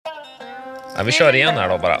Ja, vi kör igen här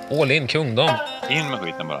då bara. All in kungdom. In med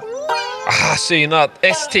skiten bara. Synat.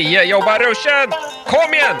 S10. Jobba ruschen.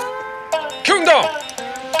 Kom igen. Kungdom.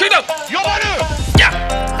 Kungdom. Jobba nu! Ja.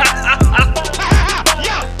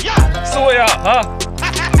 Ja! Så ja. Ha.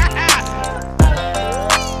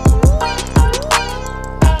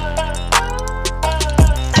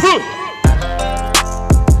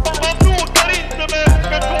 Man bråkar inte med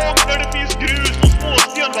betong när det finns grus och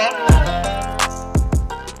småsten, va?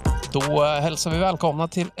 Då hälsar vi välkomna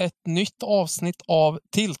till ett nytt avsnitt av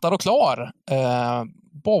Tiltad och klar.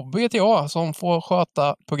 Bobby heter jag som får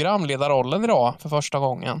sköta programledarrollen idag för första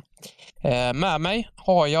gången. Med mig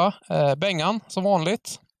har jag Bengan som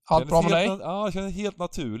vanligt. Allt bra med dig? Ja, det kändes helt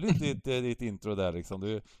naturligt ditt intro där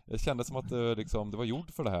liksom. Jag kände som att du var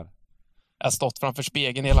gjord för det här. Jag har stått framför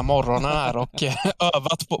spegeln hela morgonen här och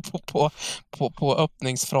övat på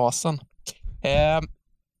öppningsfrasen.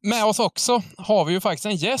 Med oss också har vi ju faktiskt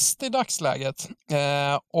en gäst i dagsläget.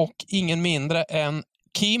 Och ingen mindre än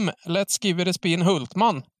Kim Let's Give It A Spin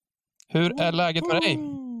Hultman. Hur är läget med dig?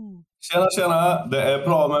 Tjena, det är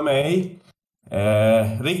bra med mig.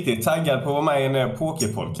 Riktigt taggad på att vara med i en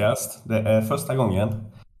pokerpodcast. Det är första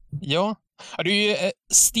gången. Ja, du är ju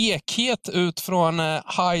stekhet ut från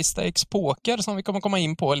High Stakes Poker som vi kommer komma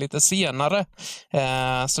in på lite senare.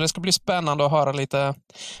 Så det ska bli spännande att höra lite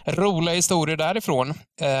roliga historier därifrån.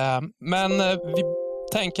 Men vi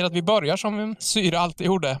tänker att vi börjar som Syre alltid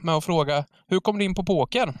gjorde med att fråga, hur kom du in på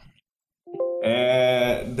poker?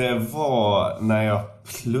 Det var när jag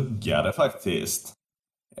pluggade faktiskt.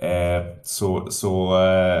 Så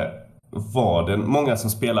var det många som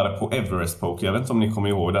spelade på Everest Poker. Jag vet inte om ni kommer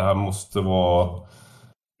ihåg, det här måste vara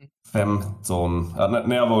 15,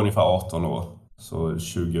 när jag var ungefär 18 år. Så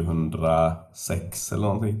 2006 eller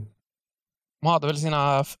någonting. De hade väl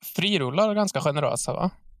sina frirullar ganska generösa, va?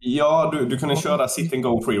 Ja, du kunde köra sit and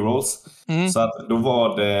go free rolls. Så att då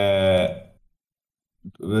var det...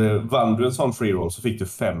 Vann du en sån free roll så fick du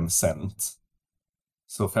 5 cent.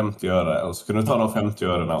 Så 50 öre. Och så kunde du ta de 50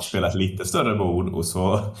 örena och spela ett lite större bord. Och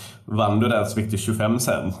så vann du den så fick du 25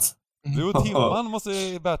 cent. Du och Timman måste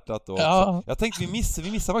ju bettat då. Ja. Jag tänkte vi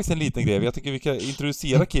missar faktiskt en liten grej. Jag tycker vi kan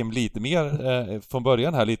introducera Kim lite mer från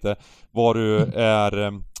början här lite. Vad du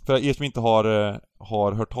är... För er som inte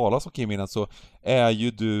har hört talas om Kim innan så är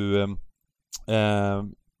ju du...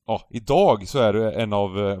 idag så är du en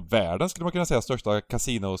av världens, skulle man kunna säga, största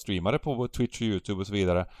casino-streamare på Twitch och YouTube och så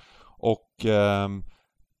vidare. Och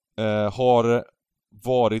har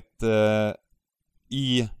varit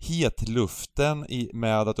i hetluften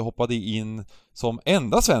med att du hoppade in som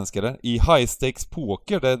enda svenskare i High Stakes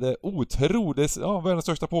Poker. Det är otroligt, världens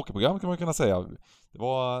största pokerprogram kan man kunna säga. Det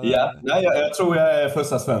var... Ja, jag tror jag är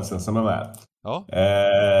första svensken som är med. Ja.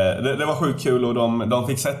 Det var sjukt kul och de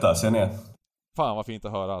fick sätta sig ner. Fan vad fint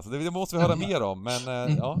att höra. Alltså, det måste vi höra mer om. Men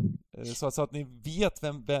så att ni vet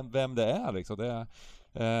vem det är liksom. Det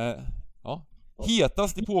är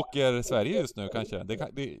hetast i poker Sverige just nu kanske. Det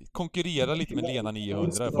konkurrerar lite med Lena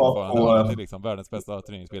 900 fortfarande. Det är liksom världens bästa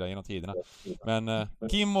turneringsspelare genom tiderna. Men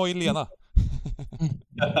Kim och Lena.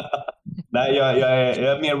 Nej, jag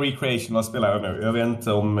är mer recreational spelare nu. Jag vet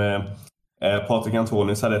inte om Patrik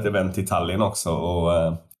Antonius hade ett event i Tallinn också. Och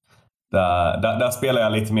där spelar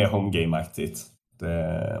jag lite mer homegame-aktigt.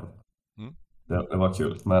 Det var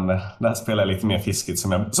kul. Men där spelar jag lite mer fiskigt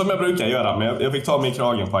som jag brukar göra. Men jag fick ta mig i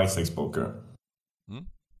kragen på High Stakes Poker.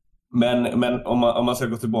 Men om man ska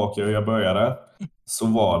gå tillbaka och jag började, så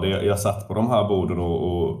var det, jag satt på de här borden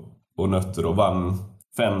och nötter och vann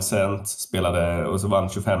 5 cent, spelade och så vann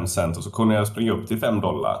 25 cent och så kunde jag springa upp till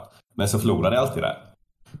 $5. Men så förlorade jag alltid det.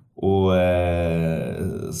 Och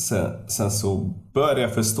sen så började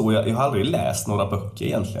jag förstå, jag har aldrig läst några böcker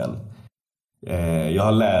egentligen. Jag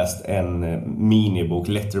har läst en minibok,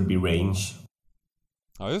 Letter Be Range.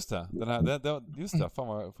 Ja just det, just det, fan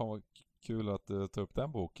vad kul att ta upp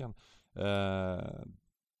den boken.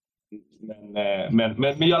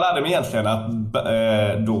 Men jag lärde mig egentligen att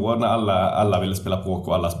då när alla ville spela poker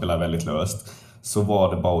och alla spelade väldigt löst, så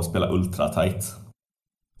var det bara att spela ultra tight.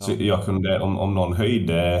 Så jag kunde, om någon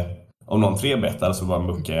höjde, om någon 3-bettade så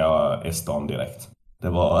muckade jag S-dagen direkt. Det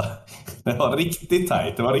var riktigt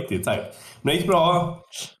tight, Men det gick bra.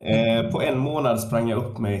 På en månad sprang jag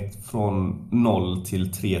upp mig från 0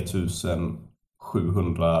 till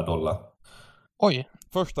 $3,700. Oj.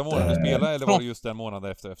 Första månaden du spelade, eller var det just den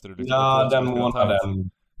månaden efter du lyckades? Ja, den månaden.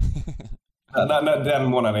 Den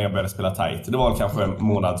månaden jag började spela tight. Det var kanske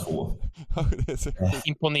månad 2. Det är så...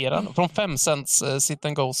 Imponerande. Från 5 cents sit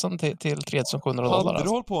and gosen till 3700 dollar. Hade du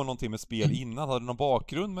hållit på någonting med spel innan? Hade du någon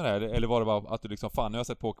bakgrund med det här? Eller var det bara att du liksom, fan nu har jag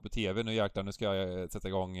sett poker på TV, nu jäklar, nu ska jag sätta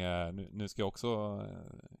igång, nu ska jag också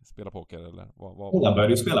spela poker, eller? Jag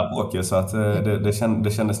började ju spela poker, så att det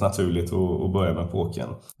kändes naturligt att börja med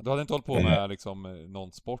pokern. Du hade inte hållit på med liksom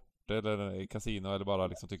någon sport eller kasino, eller bara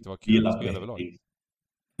liksom tyckte det var kul att spela överlag?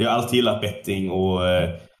 Jag har alltid gillat betting, och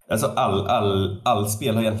alltså all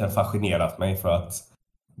spel har egentligen fascinerat mig, för att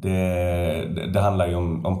det handlar ju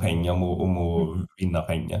om pengar, om att vinna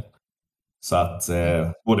pengar. Så att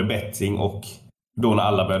både betting och då när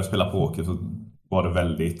alla började spela poker, så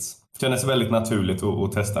var det kändes väldigt naturligt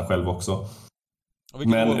att testa själv också.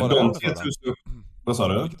 Men år var det de 3000... Vad sa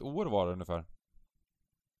du? Vilket år var det ungefär?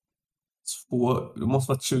 Det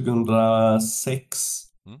måste vara 2006.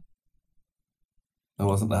 Det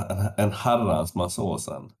var en herrans massa år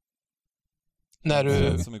sedan. När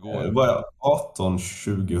du... Som igår. Var jag 18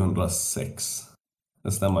 2006?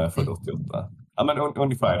 Det stämmer, jag född 88. Ja, men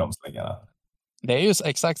ungefär de slängarna. Det är ju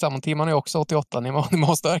exakt samma tid, man är också 88. Ni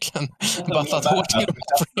måste verkligen battlat hårt till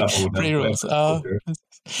free rolls. Ja.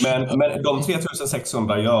 Men de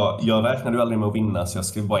 3600, jag räknade ju aldrig med att vinna, så jag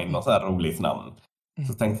skrev bara in något så här roligt namn.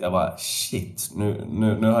 Så tänkte jag bara, shit,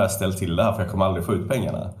 nu har jag ställt till det här, för jag kommer aldrig få ut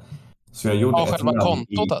pengarna. Så jag gjorde själva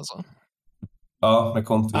kontot alltså? Ja, med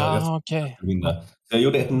konto. Okej. Så jag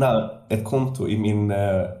gjorde ett konto i min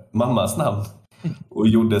mammas namn. Och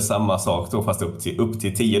gjorde samma sak då, fast upp till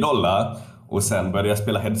 $10. Och sen började jag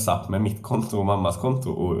spela heads up med mitt konto och mammas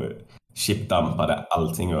konto. Och chipdampade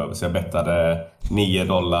allting över. Så jag bettade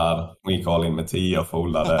 $9 och gick all in med 10 och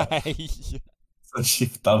foldade. Så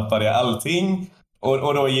chipdampade jag allting.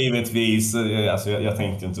 Och då givetvis, alltså jag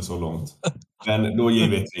tänkte inte så långt. Men då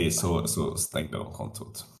givetvis så stängde de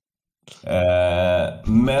kontot.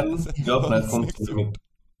 Men jag öppnade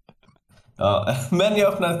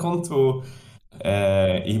ett konto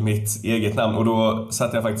i mitt eget namn, och då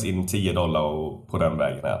satte jag faktiskt in $10 och på den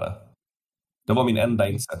vägen är det. Det var min enda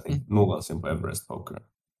insättning någonsin på Everest Poker.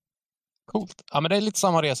 Coolt. Ja, men det är lite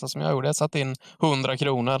samma resa som jag gjorde. Jag satte in 100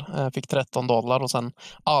 kronor, fick $13 och sen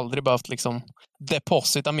aldrig behövt liksom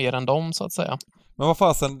deposita mer än dem, så att säga. Men vad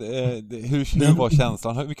fasen, hur var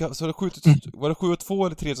känslan? Hur mycket, så var det 7,2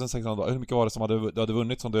 eller 3600 $? Hur mycket var det som du hade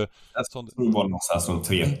vunnit som du... Det var någonstans som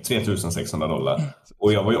 $3,600.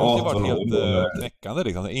 Och jag var ju 18 år. Det var helt knäckande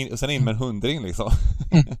liksom. Sen in med en 100 liksom.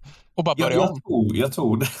 Och bara börja om.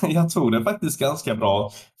 Jag tog det faktiskt ganska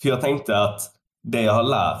bra. För jag tänkte att det jag har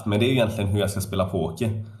lärt mig, det är egentligen hur jag ska spela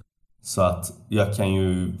poker. Så att jag kan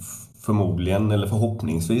ju förmodligen, eller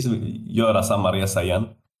förhoppningsvis, göra samma resa igen.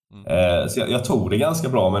 Så jag tog det ganska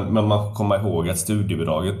bra, men man kommer ihåg att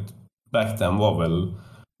studiebidraget back then var väl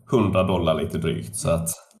 $100 lite drygt, så att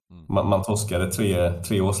man torskade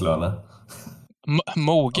 3 årslöner.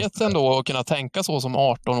 Moget ändå att kunna tänka så som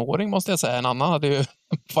 18-åring, måste jag säga. En annan hade ju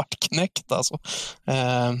varit knäckt alltså.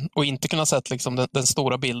 Och inte kunna sett liksom den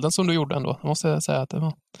stora bilden som du gjorde ändå, måste jag säga att det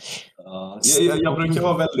var. Jag brukar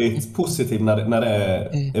vara väldigt positiv när det är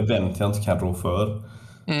event jag inte kan rå för.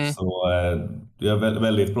 Så jag är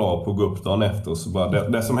väldigt bra på att gå upp dagen efter. Så bara,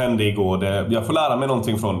 det som hände igår, jag får lära mig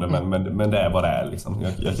någonting från det, men det är vad det är liksom.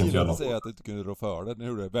 Jag kan inte göra något. Säga att du inte kunde rå för det. Nu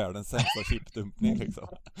gjorde det världens sämsta chipdumpning liksom.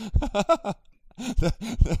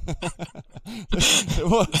 Det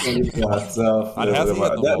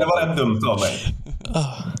var rätt dumt av mig.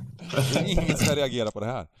 Ingen ska reagera på det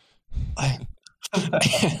här.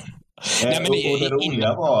 Och det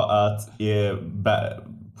roliga var att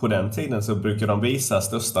på den tiden så brukar de visa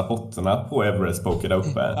största potterna på Everest Poker där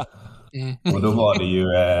uppe. Och då var det ju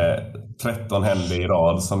 13 händer i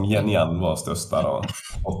rad som igen var största då,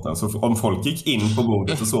 potten. Så om folk gick in på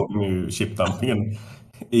bordet så såg de ju chipdumpingen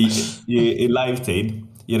i live-tid,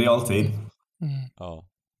 i realtid. Ja.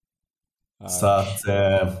 Så att,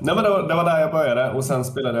 nej, men det var där jag började. Och sen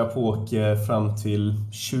spelade jag poker fram till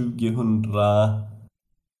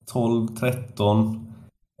 2012-13.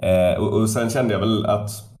 Och sen kände jag väl att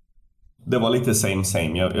det var lite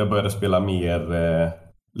same. Jag började spela mer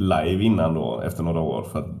live innan då, efter några år.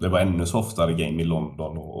 För att det var ännu softare game i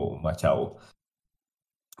London och Macau.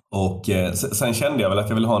 Och sen kände jag väl att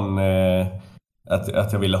jag ville ha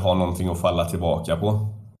att jag ville ha någonting att falla tillbaka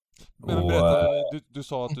på. Men berätta, du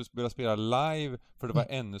sa att du började spela live för det var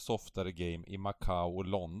ännu softare game i Macau och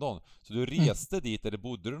London. Så du reste dit, eller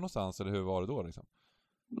bodde du någonstans, eller hur var det då liksom?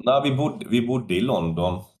 Nej, vi bodde i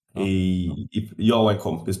London. Jag och en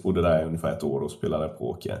kompis bodde där i ungefär 1 år och spelade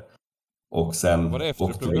poker. Och sen... Var det efter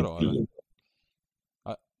du pluggade då? Eller?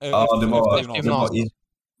 Ja, det var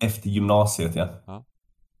efter gymnasiet, ja.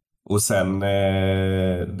 Och sen,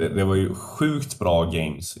 det var ju sjukt bra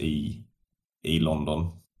games i i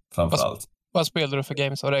London framförallt. Vad spelar du för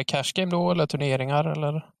games? Var det cash game då eller turneringar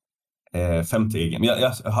eller? 50 game. Jag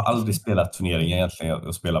har aldrig spelat turneringar egentligen.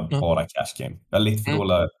 Jag spelar bara cash game. Jag har lite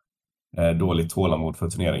för dåligt tålamod för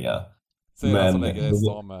turneringar. Säger han som lägger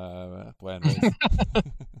S-dam på en race.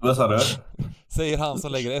 Vad sa du? Säger han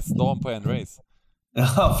som lägger S-dam på en race.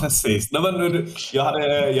 Ja, precis. Nej, men jag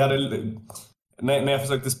hade när jag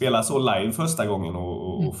försökte spela så live första gången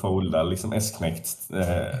och folda liksom S-knäckt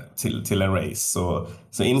till en race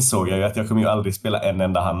så insåg jag ju att jag kommer ju aldrig spela en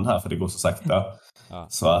enda hand här för det går så sakta. Ja.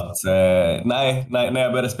 Så att när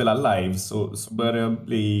jag började spela live så började jag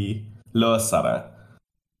bli lösare.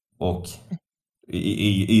 Och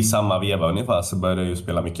i samma veva ungefär så började jag ju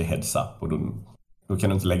spela mycket heads up och då kan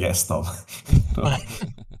du inte lägga S-dam.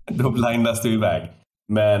 då blindas du iväg.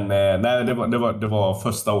 Men nej, det var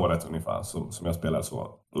första året ungefär som jag spelade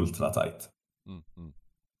så ultra tight.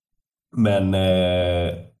 Men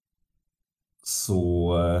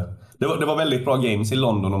så det var väldigt bra games i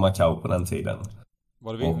London och Macau på den tiden.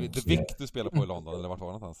 Var det The Vic du spelade på i London eller vart var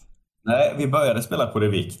det någonstans? Nej, vi började spela på The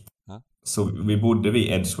Vic. Så vi bodde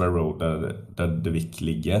vid Edgware Road där The Vic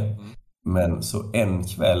ligger. Men så en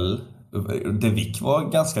kväll The Vic var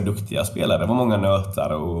ganska duktiga spelare. Det var många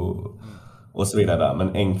nötare och så vidare där.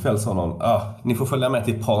 Men en kväll sa någon, ni får följa med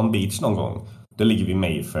till Palm Beach någon gång. Där ligger vi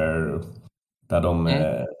Mayfair där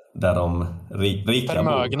de rika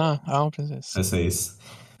förmögna. Ja, precis.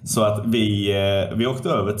 Så att vi åkte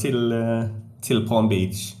över till Palm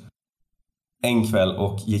Beach en kväll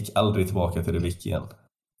och gick aldrig tillbaka till The Vic igen.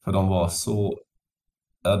 För de var så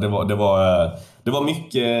det var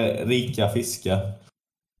mycket rika fiskar.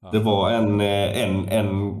 Det var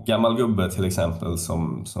en gammal gubbe till exempel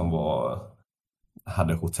som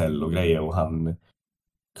hade hotell och grejer och han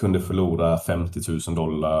kunde förlora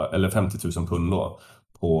 $50,000 eller 50 000 pund då,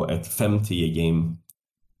 på ett 5-10 game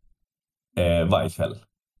varje kväll.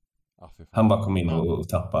 Han bara kom in och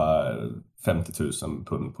tappade 50 000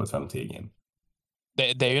 pund på ett 5-10 game.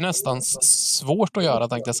 Det är ju nästan svårt att göra,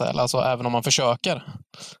 tänkte jag säga. Alltså, även om man försöker.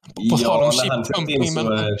 På tal om chippumpning.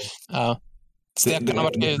 Stäcken har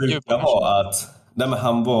varit djupa.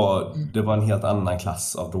 Det var en helt annan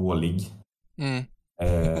klass av dålig.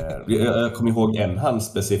 Jag kommer ihåg han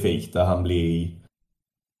specifikt där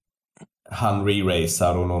han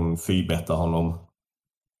re-racear och någon fybettar honom.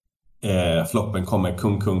 Floppen kommer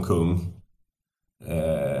kung.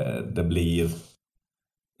 Det blir...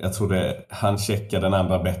 Jag tror han checkar den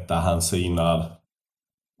andra betta, han synar.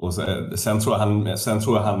 Och sen tror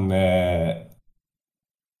jag han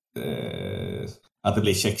att det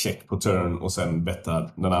blir check på turn och sen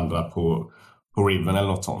bettar den andra på riven eller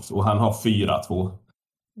något sånt. Och han har 4-2.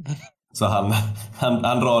 Så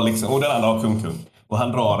han drar liksom, och den andra har kung. Och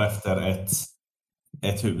han drar efter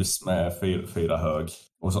ett hus med 4 hög.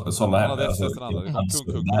 Och sådana här. Han hade efter den andra,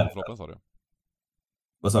 kung floppen sa du.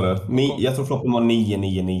 Vad sa du? Jag tror floppen var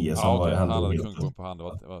 9-9-9 som var han hade kung på hand, det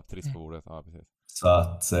var trist på bordet. Ja, precis. Så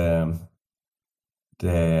att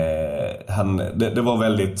det var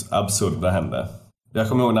väldigt absurt det hände. Jag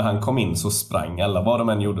kommer ihåg när han kom in så sprang alla, vad de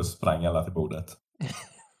än gjorde så sprang alla till bordet.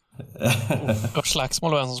 Och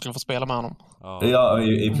slagsmål vem som skulle få spela med honom. Ja,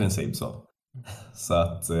 i princip så. Så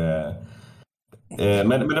att men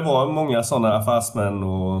det var många sådana affärsmän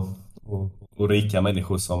och rika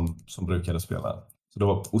människor som brukade spela. Så det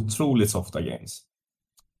var otroligt softa games.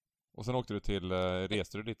 Och sen åkte du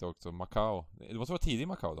reste du lite också, Macau. Det måste vara tidigt i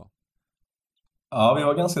Macau då? Ja, vi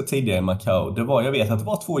var ganska tidiga i Macau. Jag vet att det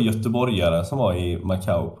var 2 göteborgare som var i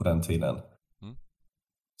Macau på den tiden.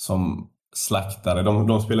 Som slaktare.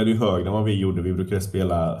 De spelade ju högre än vad vi gjorde. Vi brukade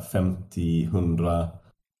spela 50, 100,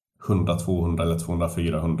 200 eller 200,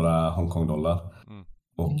 400 Hongkong-dollar.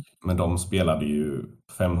 Men de spelade ju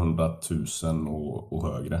 500 000 och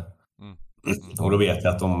högre. Och då vet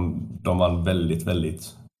jag att de vann väldigt,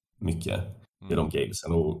 väldigt mycket i de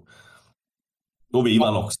gamesen. Och vi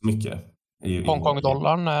vann också mycket.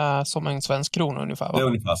 Hongkong-dollarn är som en svensk krona ungefär, va? Det är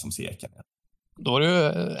ungefär som seken. Då är det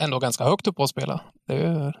ju ändå ganska högt upp att spela. Det är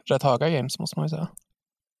ju rätt höga games, måste man ju säga.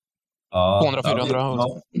 Ja, 200-400.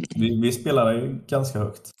 Vi spelade ju ganska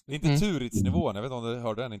högt. Det är inte Turits-nivån. Jag vet inte om du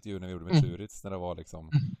hörde den intervjun när vi gjorde med Turits. När det var liksom...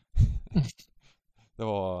 det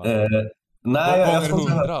var... Nej, jag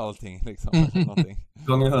gånger 100 allting liksom.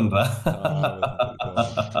 Gånger 100.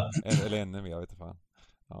 Eller ännu mer, jag vet inte fan.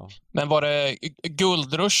 Ja. Men var det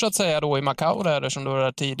guldrush att säga då i Macau där som du var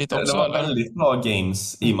där tidigt också? Det var väldigt bra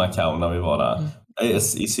games i Macau när vi var där.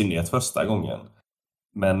 I synnerhet första gången.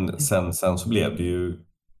 Men sen så blev det ju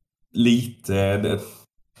lite...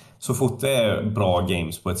 Så fort det är bra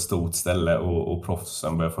games på ett stort ställe och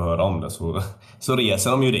proffsen börjar få höra om det så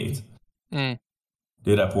reser de ju dit.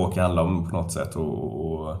 Det är det poker handlar om på något sätt.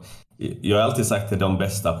 Och jag har alltid sagt att de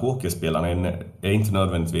bästa pokerspelarna är inte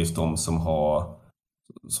nödvändigtvis de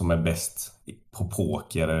som är bäst på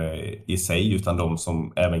poker i sig, utan de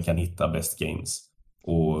som även kan hitta best games.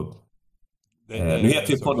 Och nu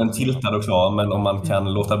heter ju podden Tiltad och klar, men om man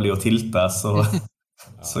kan låta bli att tilta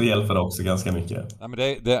så hjälper det också ganska mycket.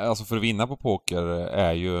 Nej, men alltså för att vinna på poker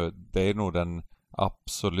det är nog den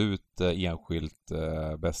absolut enskilt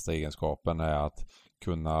bästa egenskapen, är att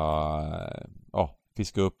kunna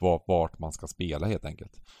fiska upp vart man ska spela helt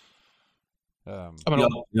enkelt.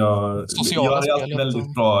 Jag hade alltid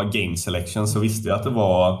väldigt bra game selection, så visste jag att det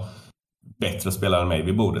var bättre spelare än mig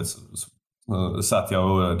vid bordet. Så satt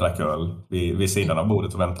jag och drack öl vid sidan av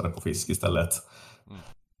bordet och väntade på fisk istället.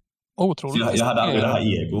 Otroligt. Jag hade aldrig det här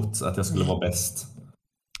egot att jag skulle vara bäst.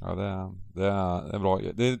 Ja, det är bra.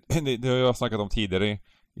 Det har jag snackat om tidigare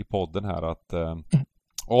i podden här, att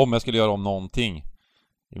om jag skulle göra om någonting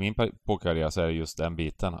i min pokerkarriär så är det just den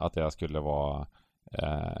biten, att jag skulle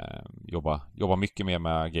jobba mycket mer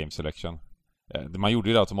med game selection. Man gjorde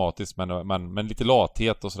ju det automatiskt, men lite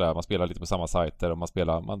lathet och sådär. Man spelar lite på samma sajter och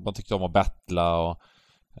man tyckte om att battla och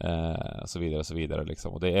så vidare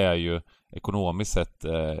liksom. Och det är ju ekonomiskt sett,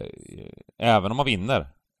 även om man vinner,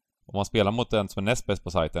 om man spelar mot den som är näst bäst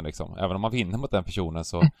på sajten liksom, även om man vinner mot den personen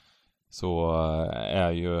så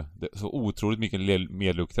är ju det så otroligt mycket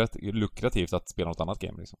mer lukrativt att spela något annat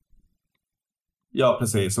game liksom. Ja,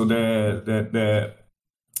 precis. Och det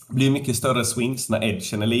blir mycket större swings när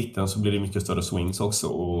edgen är liten, så blir det mycket större swings också.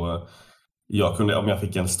 Och om jag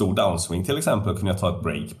fick en stor downswing till exempel, kunde jag ta ett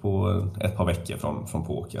break på ett par veckor från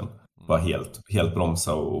pokern. Bara helt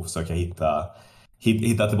bromsa och försöka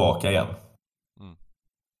hitta tillbaka igen.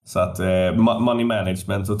 Så att money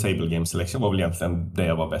management och table game selection var väl egentligen det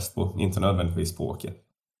jag var bäst på, inte nödvändigtvis poker.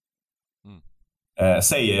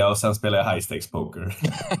 Säger jag, och sen spelar jag high stakes poker.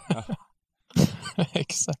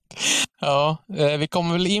 Exakt. Ja, vi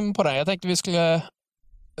kommer väl in på det. Jag tänkte vi skulle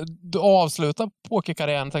avsluta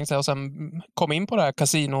pokerkarriären, tänkte jag, och sen komma in på det här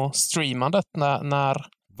kasino-streamandet. När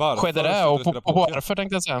skedde det och varför,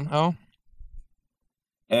 tänkte jag säga. Ja.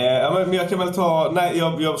 Men jag kan väl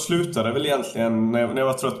jag slutade väl egentligen när jag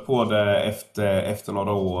var trött på det efter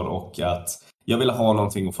några år, och att jag ville ha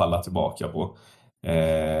någonting att falla tillbaka på.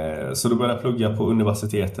 Så då började jag plugga på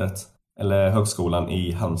universitetet, eller högskolan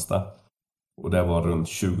i Halmstad. Och det var runt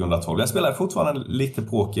 2012. Jag spelade fortfarande lite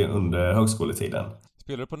poker under högskoletiden.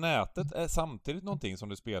 Spelade du på nätet samtidigt någonting som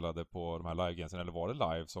du spelade på de här live-gamesen, eller var det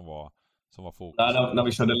live som var fokus? När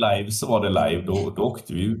vi körde live så var det live. Då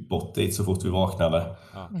åkte vi bort dit så fort vi vaknade.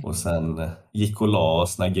 Och sen gick och la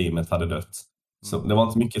oss när gamet hade dött. Så det var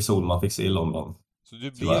inte mycket sol man fick se i London. Så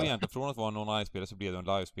du blev egentligen, från att vara en online-spelare så blev du en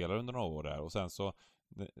live-spelare under några år där. Och sen så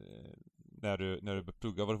när du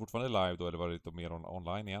pluggade, var det fortfarande live då, eller var det lite mer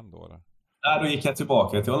online igen då, eller? Nej, då gick jag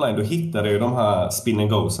tillbaka till online. Då hittade jag de här spin and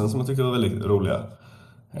goesen som jag tyckte var väldigt roliga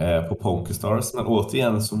på PokerStars. Men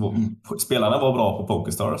återigen så spelarna var bra på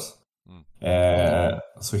PokerStars.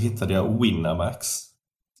 Så hittade jag Winamax,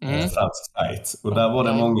 fransk sajt. Och där var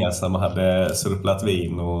det många som hade surplat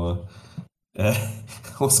vin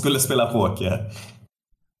och skulle spela poker.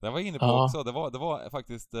 Det var inne på också. Det var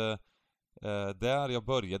faktiskt där jag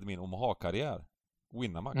började min Omaha-karriär.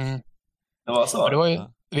 Winamax. Det var så?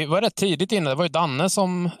 Vi var rätt tidigt inne. Det var ju Danne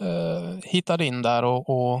som hittade in där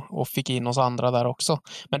och fick in oss andra där också.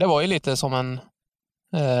 Men det var ju lite som en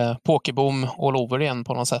pokerboom all over igen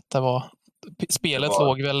på något sätt. Spelet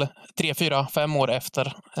låg väl 3, 4, 5 år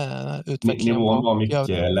efter utvecklingen. Nivån var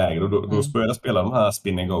mycket lägre, och då började jag spela de här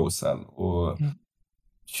spin and goesen och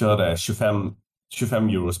körde 25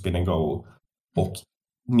 euro spin and go, och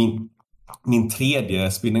min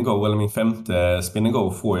tredje spin and go, eller min femte spin and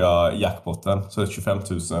go, får jag jackpotten, så är det 25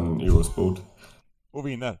 000 euros bord. Och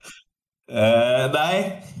vinner?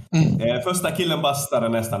 Nej. Första killen bastade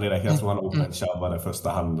nästan direkt. Jag tror han open chabbade första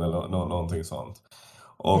handen eller någonting sånt.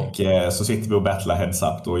 Och så sitter vi och battlar heads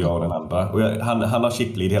up då, jag och den andra. Och han har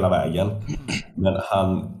chip lead hela vägen. Men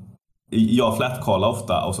jag flatcallar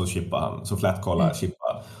ofta och så chippar han. Så flatcallar,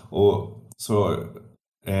 chippar. Och så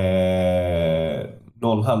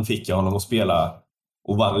någon hand fick jag honom att spela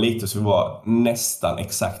och vann lite, så vi var nästan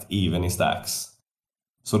exakt even i stacks.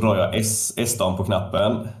 Så drar jag S-dagen på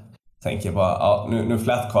knappen. Tänker bara, nu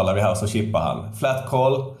flatcallar vi här, och så chippar han.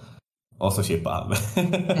 Flatcall. Och så chippar han.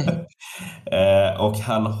 Och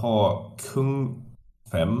han har kung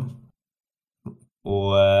 5.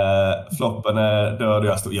 Och floppen är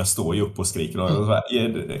död. Jag står ju upp och skriker.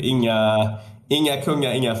 Inga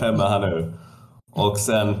kungar, inga femmor här nu. Och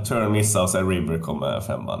sen turn missar, och sen river kommer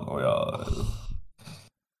 5:an. Och jag...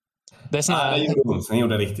 Det är det gjorde ont. Det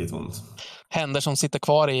gjorde riktigt ont. händer som sitter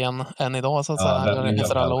kvar i en än idag, så att Ja, säga, den eller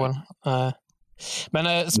efter glömmer alla år.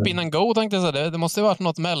 Men Spin and Go tänkte jag säga, det måste ju varit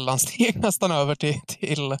något mellansteg nästan över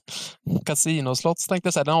till kasinoslots, tänkte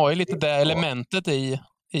jag säga. Den har ju lite det elementet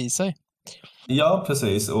i sig. Ja,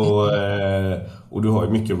 precis. Och du har ju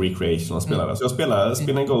mycket recreation att spela där. Så jag spelade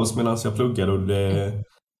Spin and Go medan jag pluggade och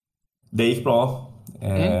det gick bra.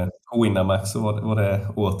 På Winamax så var det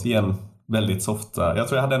återigen väldigt softa. Jag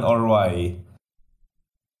tror jag hade en ROI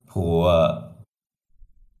på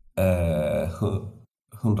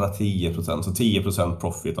 110%, så 10%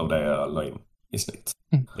 profit av det jag la in i snitt.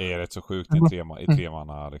 Det är rätt så sjukt i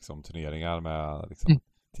tremanna liksom, turneringar med liksom,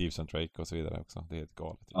 Thieves and Drake och så vidare också. Det är helt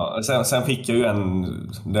galet. Ja, sen fick jag ju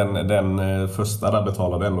den första där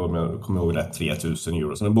betalade ändå, om jag kommer ihåg rätt, 3000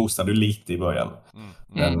 euro. Så den boostade ju lite i början.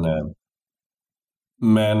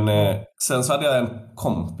 Men sen så hade jag en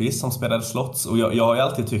kompis som spelade slots. Och jag har ju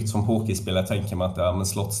alltid tyckt som pokerspelare, tänker man att men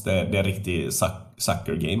slots det är en riktig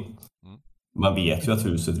sucker game. Man vet ju att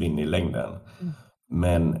huset vinner i längden.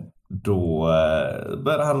 Men då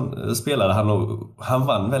spelade han och han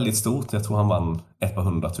vann väldigt stort. Jag tror han vann ett par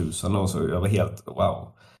 100 000 och så jag var helt wow.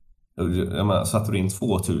 Jag menar, satte du in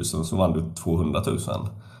 2000 så vann du 200 000. Så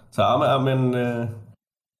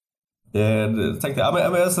tänkte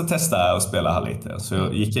jag ska testa och spela här lite. Så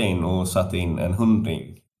jag gick in och satte in en 100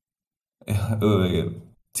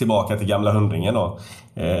 tillbaka till gamla 100 då.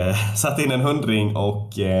 Satte in en 100 och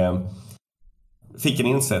fick en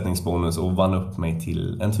insättningsbonus och vann upp mig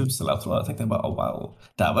till en 1000-lapp, tror jag. Jag tänkte bara, wow,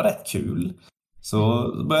 det här var rätt kul.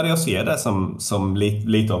 Så började jag se det som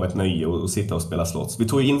lite av ett nöje att sitta och spela slots. Vi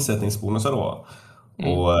tog insättningsbonusar då.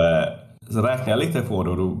 Och så räknade jag lite på det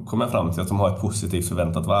och då kom jag fram till att de har ett positivt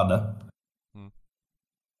förväntat värde.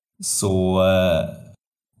 Så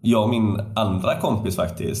jag och min andra kompis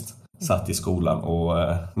faktiskt satt i skolan och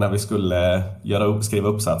när vi skulle skriva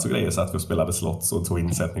uppsats och grejer, satt vi och spelade slots och tog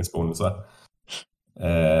insättningsbonusar.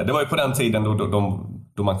 Det var ju på den tiden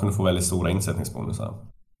då man kunde få väldigt stora insättningsbonusar.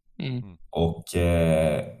 Och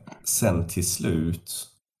sen till slut,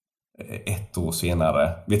 ett år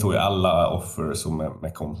senare, vi tog ju alla offers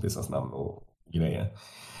med kompisars namn och grejer.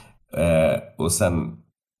 Och sen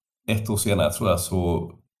ett år senare tror jag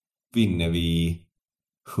så vinner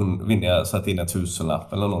jag satt in en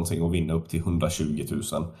 1000-lapp eller någonting och vinner upp till 120 000.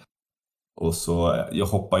 Och så jag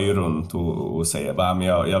hoppar ju runt och säger men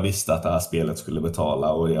jag visste att det här spelet skulle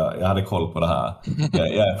betala och jag hade koll på det här. Jag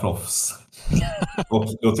är proffs. Och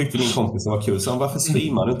då tyckte min kompis det var kul. Så varför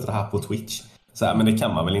streamar du inte det här på Twitch? Så men det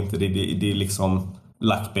kan man väl inte. Det är liksom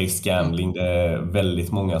luck-based gambling. Det är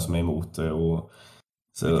väldigt många som är emot det.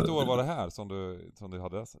 Vilket år var det här som du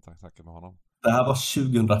hade snackat med honom? Det här var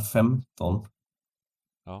 2015.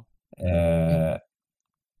 Ja.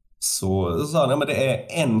 Så sa han, men det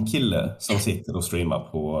är en kille som sitter och streamar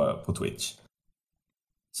på Twitch.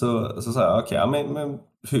 Så sa jag, okej, men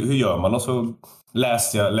hur gör man? Och så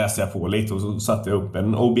läste jag på lite och så satte jag upp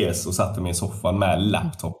en OBS och satte mig i soffan med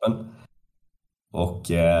laptopen.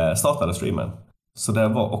 Och startade streamen. Så det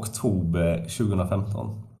var oktober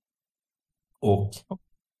 2015. Och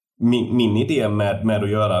min idé med att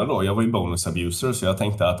göra det då, jag var ju bonus abuser så jag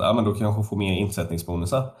tänkte att men då kan jag få mer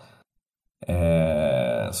insättningsbonusar.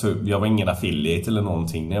 Så jag var ingen affiliate eller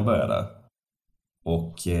någonting när jag började.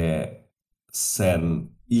 Och sen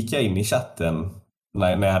gick jag in i chatten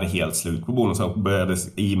när jag hade helt slut på bonus och började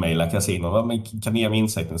e-maila kasinon. Men kan ni ge mig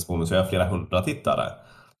insättningsbonus? Så jag har flera 100 tittare.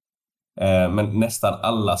 Men nästan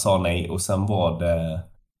alla sa nej. Och sen var det...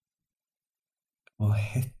 Vad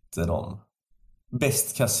hette de?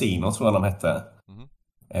 Best Casino tror jag de hette.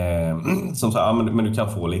 Som sa, men du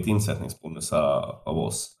kan få lite insättningsbonusar av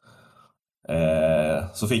oss.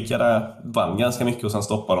 Så fick jag det, vann ganska mycket och sen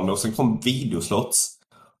stoppade de det. Och sen kom videoslots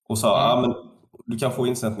och sa, men du kan få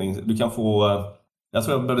insättning, du kan få... Jag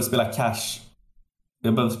tror jag började spela cash.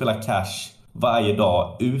 Jag började spela cash varje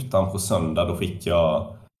dag utan på söndag. Då fick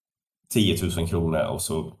jag 10 000 kronor och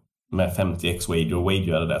så med 50x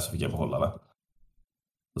wagerade det så fick jag behålla det.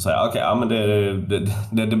 Så sa jag, okej, men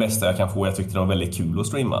det är det bästa jag kan få. Jag tyckte det var väldigt kul att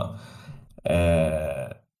streama.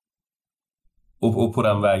 Och på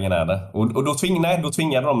den vägen är det. Och då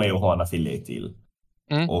tvingade de mig att ha en affiliate till.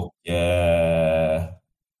 Och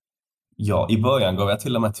ja, i början gav jag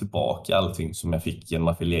till och med tillbaka allting som jag fick genom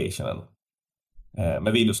affiliationen.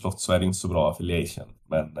 Med videoslott så är det inte så bra affiliation.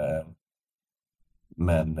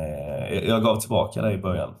 Men jag gav tillbaka det i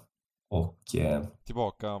början. Och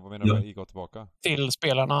tillbaka, vad menar du med gå tillbaka? Till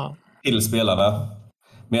spelarna. Till spelarna.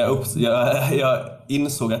 Men jag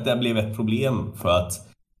insåg att det blev ett problem för att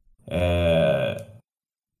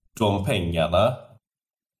de pengarna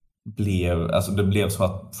det blev så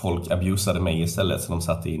att folk abusade mig istället, så de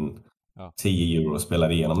satte in 10 euro och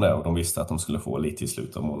spelade igenom det, och de visste att de skulle få lite i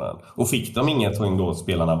slutet av månaden. Och fick de inget och då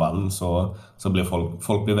spelarna vann, så blev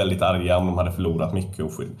folk blev väldigt arga om de hade förlorat mycket.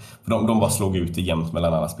 Och för de bara slog ut det jämnt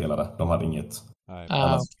mellan alla spelare. De hade inget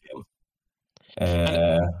annat system.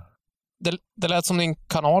 Det lät som din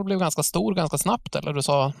kanal blev ganska stor ganska snabbt, eller du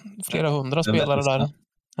sa flera hundra spelare där.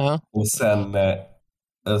 Ja. Och sen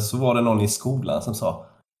så var det någon i skolan som sa: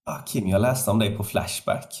 Kim, jag läste om dig på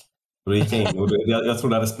Flashback. Och då gick jag in och jag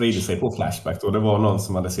trodde det hade spridit sig på Flashback. Och det var någon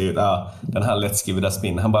som hade sagt: den här Let's Give It A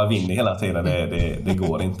Spin, han bara vinner hela tiden. Det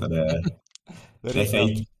går inte. Det är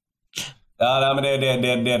fake. Ja, men det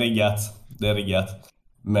är riggat. Det är riggat.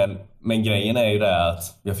 Men grejen är ju det att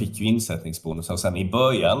jag fick ju insättningsbonus. Och sen i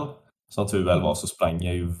början, som tur väl var, så sprang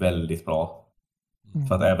jag ju väldigt bra.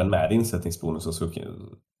 För att även med insättningsbonus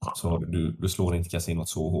så du slår inte kasinot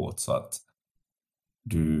så hårt så att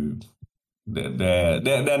det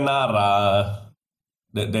är nära,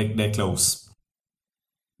 det är close.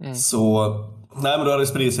 Så nej, men då har det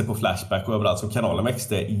spridit sig på Flashback och överallt, så kanalen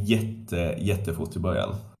växte jättefort i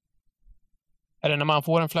början. Är det när man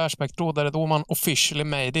får en Flashback-tråd, är det då man officially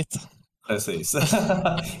made it? Precis.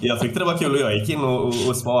 Jag tyckte det var kul och jag gick in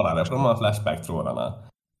och svarade på de här Flashback-trådarna.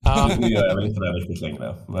 Nu gör jag väl inte det riktigt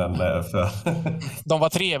längre. Men de var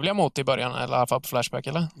trevliga mot i början, eller i alla fall på Flashback,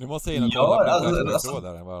 eller? Du måste in och kolla på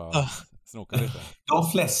Flashback-trådar. Bara snoka lite.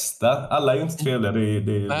 De flesta, alla är ju inte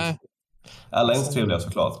trevliga. Alla är inte trevliga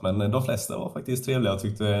såklart, men de flesta var faktiskt trevliga och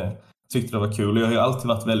tyckte det var kul. Jag har ju alltid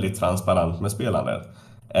varit väldigt transparent med spelandet.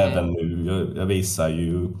 Även nu, jag visar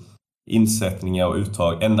ju insättningar och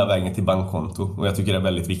uttag ända vägen till bankkonto. Och jag tycker det är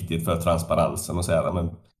väldigt viktigt för transparensen och säga,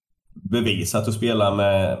 men bevisa att du spelar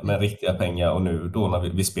med riktiga pengar. Och nu då när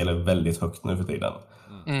vi spelar väldigt högt nu för tiden.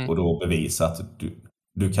 Och då bevisa att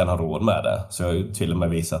du kan ha råd med det. Så jag har ju till och med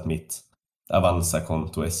visat mitt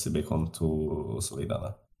Avanza-konto, SEB-konto och så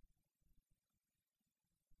vidare.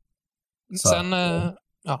 Sen,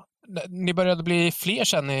 ni började bli fler,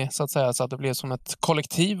 känner ni, så att säga, så att det blev som ett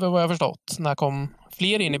kollektiv, vad jag förstått. När kom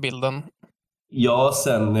fler in i bilden? Ja,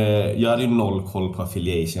 sen, jag hade ju noll koll på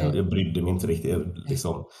affiliation. Jag brydde mig inte riktigt.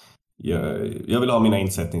 Jag ville ha mina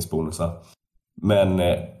insättningsbonusar. Men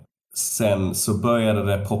sen så började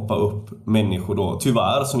det poppa upp människor då,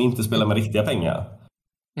 tyvärr, som inte spelar med riktiga pengar.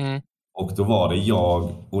 Och då var det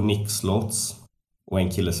jag och Nick Slots och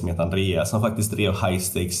en kille som heter Andreas som faktiskt drev High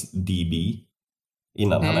Stakes DB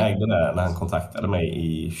innan han ägde det, när han kontaktade mig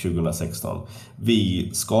i 2016.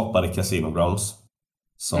 Vi skapade Casino Grounds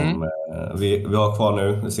som vi har kvar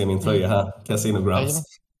nu. Ni ser min tröja här, Casino Grounds.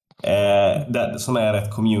 Som är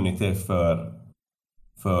ett community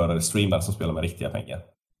för streamare som spelar med riktiga pengar.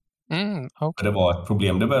 Okay. Det var ett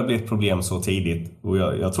problem. Det började bli ett problem så tidigt. Och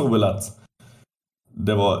jag tror väl att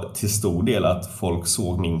det var till stor del att folk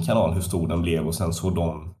såg min kanal, hur stor den blev, och sen såg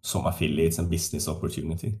de som affiliates en business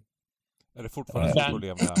opportunity. Är det fortfarande ett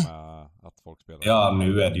problem där med att folk spelar? Ja,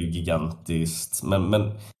 nu är det ju gigantiskt. Men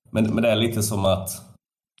det är lite som att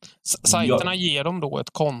sajterna ger dem då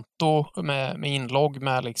ett konto med inlogg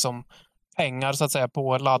med liksom pengar så att säga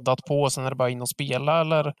på laddat på, och sen är det bara in och spela,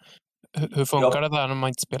 eller hur funkar det där när man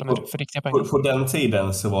inte spelar med för riktiga pengar? På den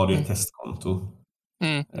tiden så var det ju ett testkonto.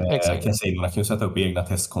 Kasinorna kan ju sätta upp egna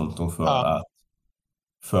testkonton för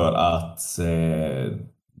att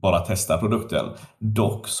bara testa produkten.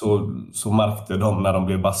 Dock så märkte de när de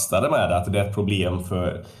blev bastade med det att det är ett problem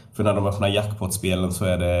för när de öppnar jackpot-spelen så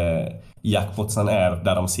är det jackpotsen är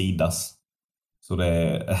där de sidas. Så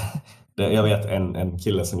jag vet en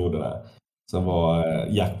kille som gjorde det. Som var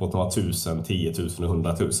jackpoten var 1000, 10 000 och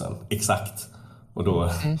 100 000 exakt. Och då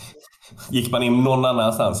gick man in någon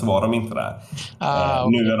annanstans så var de inte där. Okay.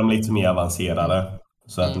 Nu är de lite mer avancerade.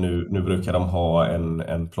 Så att nu brukar de ha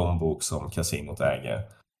en plånbok som kasinot äger.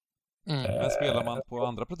 Men spelar man på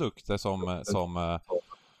andra produkter som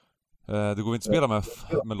det går inte att spela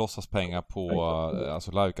med låtsaspengar på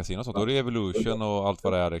alltså live-casino och sånt. Då är det Evolution och allt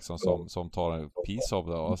vad det är liksom som tar en piece av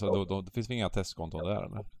det. Alltså, då finns det inga testkonton där, eller?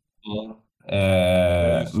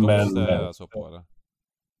 Men så på, eller?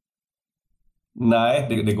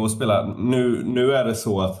 Nej, det går att spela. Nu är det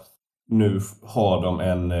så att nu har de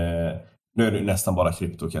nu är det nästan bara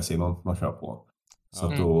kryptokasinon man kör på. Så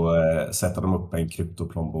då sätter de upp en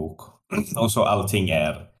kryptoplånbok. Och så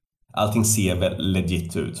allting ser väl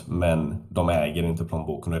legit ut, men de äger inte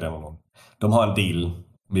plånboken. De har en deal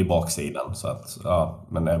vid baksidan. Så att, ja,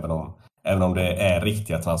 men även om det är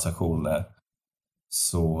riktiga transaktioner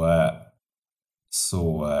så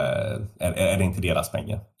är det inte deras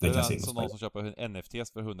pengar. Det är som någon som köper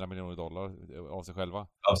NFTs för $100 miljoner av sig själva.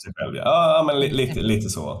 Av sig själv, ja. Men lite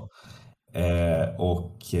så.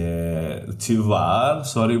 Och tyvärr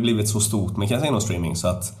så har det ju blivit så stort med casino-streaming så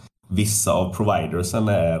att vissa av providersen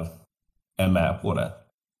är med på det.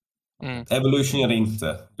 Evolution gör det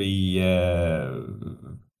inte.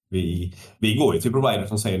 Vi går ju till providers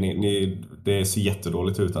som säger det ser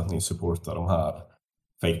jättedåligt ut att ni supportar de här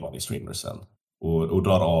fake money streamersen och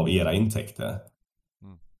drar av era intäkter.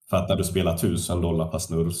 För att när du spelar $1,000 per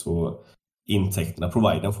snurr så intäkterna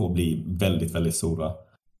providern får bli väldigt, väldigt stora.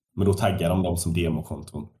 Men då taggar de dem som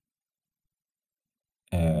demokonton.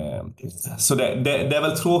 Så det är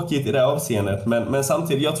väl tråkigt i det avseendet. Men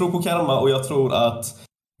samtidigt, jag tror på karma och jag tror att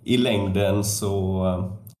i längden så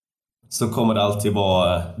kommer det alltid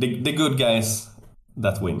vara the good guys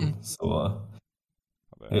that win. Så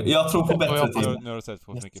jag tror på bättre tid. Nu har du sett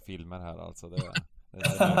på så mycket filmer här alltså. Det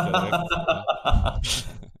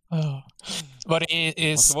var det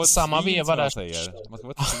i samma veva där? Man ska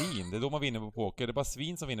vara ett svin. Det är då man vinner på poker. Det är bara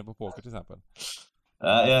svin som vinner på poker till exempel.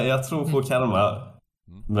 Jag tror på karma.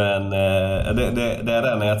 Men det är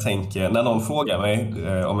det när jag tänker, när någon frågar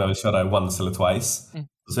mig om jag vill köra once eller twice,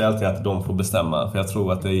 så säger jag alltid att de får bestämma, för jag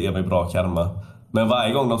tror att det ger mig bra karma. Men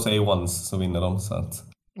varje gång de säger once så vinner de, så att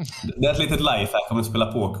det är ett litet lifehack om du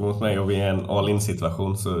spelar poker mot mig och vi är i en all-in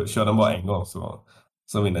situation, så kör den bara en gång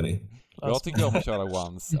så vinner ni. Jag tycker om att köra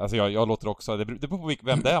once. Alltså jag låter också, det beror på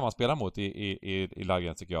vem det är man spelar mot i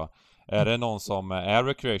lagen, tycker jag. Är det någon som är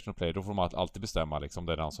recreational player, då får man alltid bestämma liksom,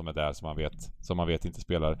 det är någon som är där som man vet inte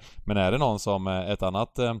spelar. Men är det någon som ett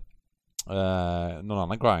annat någon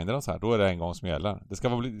annan grinder och så här, då är det en gång som gäller. Det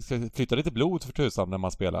ska flytta lite blod för tusan när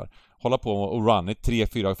man spelar. Hålla på och run it 3,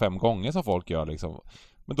 4, 5 gånger som folk gör liksom.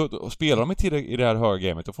 Men då spelar de i det här höga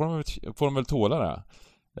gamet, då får de väl tåla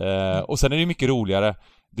det. Och sen är det mycket roligare.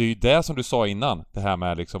 Det är ju det som du sa innan, det här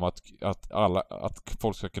med liksom att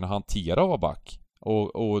folk ska kunna hantera att vara back.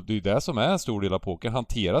 Och det är ju det som är en stor del av poker,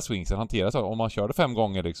 hantera swingsen, om man kör det 5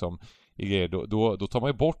 gånger liksom i grejer, då tar man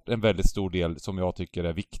ju bort en väldigt stor del som jag tycker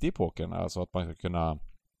är viktig i pokern, alltså att man ska kunna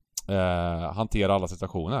hantera alla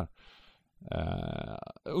situationer.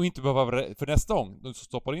 Och inte behöva vara för nästa gång du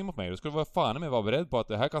stoppar in mot mig, då ska du vara fan med vara beredd på att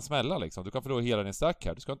det här kan smälla liksom. Du kan förlora hela din stack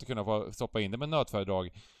här. Du ska inte kunna få stoppa in det med nödfärdrag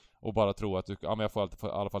och bara tro att jag får i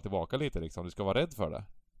alla fall tillbaka lite liksom. Du ska vara rädd för det.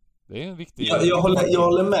 Det är en viktig... Jag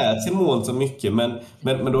håller med till mån så mycket, men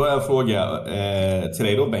då är en fråga till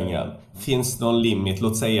dig då, Bengan. Finns det någon limit?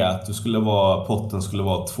 Låt säga att potten skulle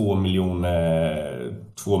vara $2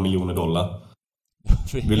 miljoner dollar.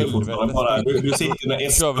 Vill du fortfarande bara... Du sitter med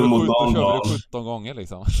Espen mot barnbarn. Då kör vi 17 gånger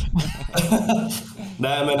liksom.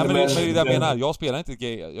 Nej, men jag menar, jag spelar inte ett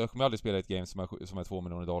game, jag kommer aldrig spela ett game som är $2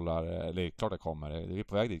 miljoner. Eller klart jag kommer, vi är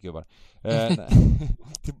på väg dit, gubbar.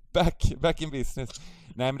 Back in business.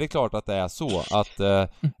 Nej, men det är klart att det är så att det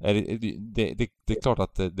är klart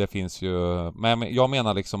att det finns ju, men jag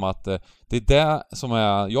menar liksom att det är det som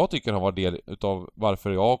jag tycker har varit del utav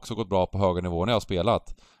varför jag också gått bra på höga nivåer när jag har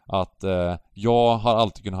spelat, att jag har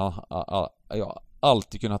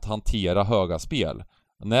alltid kunnat hantera höga spel.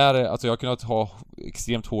 Alltså jag har kunnat ha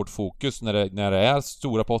extremt hårt fokus när det är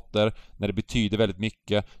stora potter, när det betyder väldigt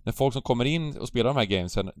mycket. När folk som kommer in och spelar de här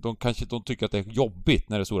gamesen, de tycker att det är jobbigt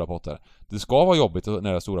när det är stora potter. Det ska vara jobbigt när det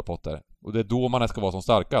är stora potter, och det är då man ska vara som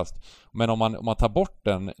starkast. Men om man tar bort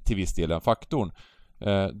den till viss del, den faktorn,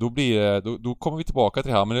 då kommer vi tillbaka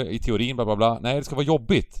till det här, men i teorin bla bla bla. Nej, det ska vara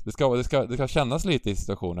jobbigt. Det ska kännas lite i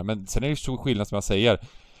situationen. Men sen är det så skillnad som jag säger.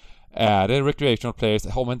 Är det recreational players,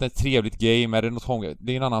 har man inte ett trevligt game, är det något,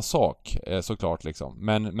 det är en annan sak såklart liksom.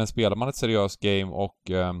 Men spelar man ett seriöst game och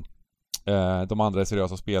de andra är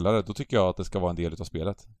seriösa spelare, då tycker jag att det ska vara en del utav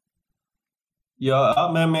spelet.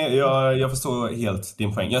 Ja, men jag förstår helt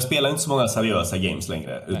din poäng. Jag spelar inte så många seriösa games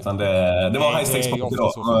längre. Nej. Utan det var high stakes på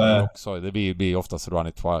också. Det blir oftast run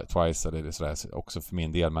it twice eller sådär också för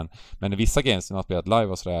min del. Men i vissa games som jag har spelat live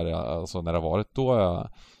och sådär, alltså när det har varit, då har jag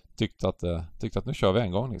tyckt att nu kör vi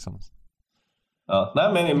en gång liksom. Ja,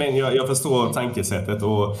 nej, men jag förstår tankesättet,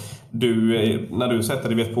 och när du sätter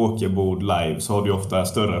dig vid ett pokerbord live så har du ofta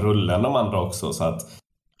större rulle än de andra också, så att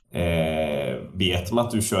vet man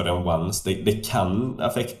att du kör en once, det kan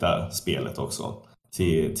affekta spelet också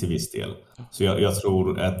till viss del. Så jag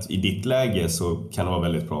tror att i ditt läge så kan det vara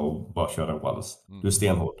väldigt bra att bara köra en once. Du är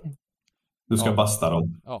stenhård. Du ska basta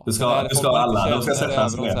dem. Ja. Du ska alla. De ska sätta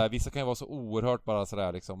sig ner. Vissa kan ju vara så oerhört bara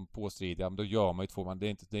sådär liksom påstridiga, men då gör man ju två. Det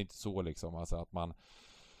är inte så liksom, alltså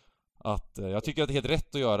att jag tycker att det är helt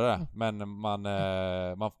rätt att göra det, men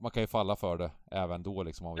man kan ju falla för det även då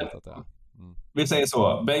liksom, om man vet att det är. Vi säger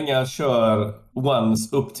så. Benga kör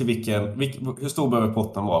once upp till hur stor behöver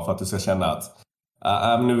potten vara för att du ska känna att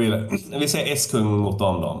vi säger S-kung mot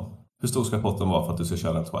dem. Hur stor ska potten vara för att du ska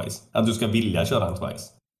köra en twice? Att du ska vilja köra en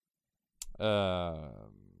twice?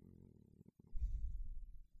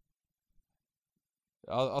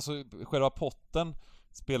 alltså själva potten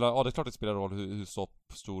spelar, ja det är klart det spelar roll hur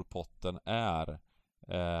stor potten är.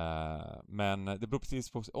 Men det beror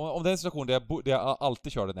precis på, om det är en situation där jag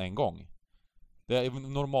alltid kör den en gång. Det är i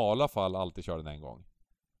normala fall alltid kör den en gång.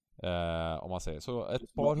 Om man säger så,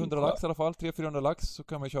 ett par 100 lax i alla fall, 300-400 lax, så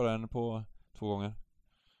kan man köra den på 2 gånger.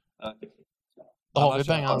 Då har vi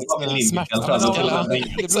Bengans smärta.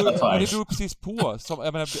 Det beror precis på.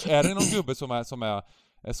 Jag menar, är det någon gubbe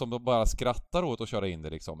som de bara skrattar åt att köra in det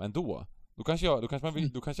liksom ändå, då kanske jag kan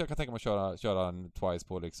tänka mig att köra en twice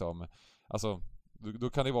på liksom, alltså då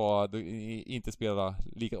kan det vara inte spela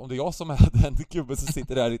lika, om det är jag som är den gubben som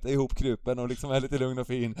sitter där lite ihopkrupen och liksom är lite lugn och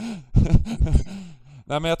fin.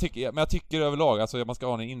 Nej, men jag tycker överlag, alltså man ska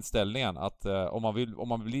ha den inställningen att om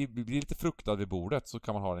man blir lite fruktad vid bordet, så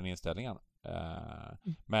kan man ha den inställningen.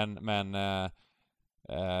 Men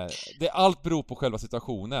allt beror på själva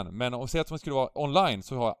situationen. Men om säg att man skulle vara online,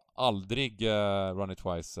 så har jag aldrig Run It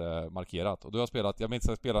Twice markerat. Och då har jag spelat, jag minns att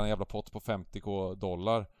jag spelade en jävla pott på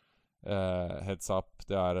 $50,000 heads up,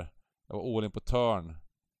 där jag var all in på turn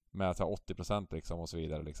med 80% liksom, och så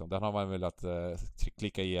vidare liksom. Den har man velat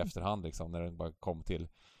klicka i efterhand liksom, när den bara kom till.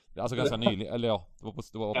 Alltså ganska nyligen, eller ja, det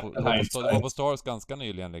var på Stars ganska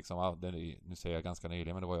nyligen liksom. Ja, nu säger jag ganska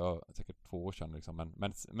nyligen, men det var ju säkert 2 år sedan liksom.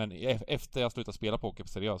 Men efter jag slutade spela poker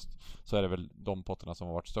seriöst, så är det väl de potterna som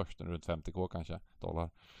har varit störst, runt $50,000 kanske, dollar.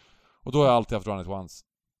 Och då har jag alltid haft Run It Once.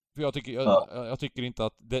 För jag tycker inte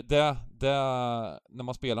att det när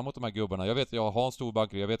man spelar mot de här gubbarna, jag vet att jag har en stor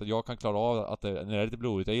bunker, jag vet att jag kan klara av att när det är lite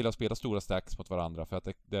blodigt, jag gillar att spela stora stacks mot varandra, för att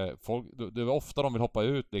det är ofta de vill hoppa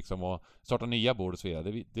ut liksom och starta nya bord och så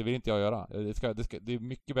vidare. Det vill inte jag göra. Det är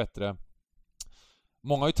mycket bättre.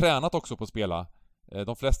 Många har ju tränat också på att spela.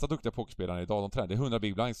 De flesta duktiga pokerspelarna idag, de tränar. Det är 100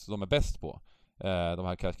 big blinds de är bäst på, de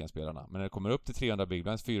här cash game-spelarna. Men när det kommer upp till 300 big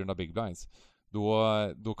blinds, 400 big blinds,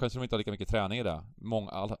 då kanske de inte har lika mycket träning i det.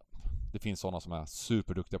 Det finns sådana som är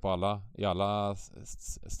superduktiga på i alla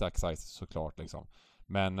stack sizes såklart liksom.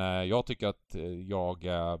 Men jag tycker att jag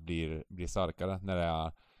blir starkare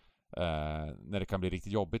när det kan bli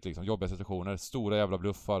riktigt jobbigt liksom. Jobbiga situationer, stora jävla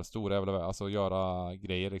bluffar, alltså göra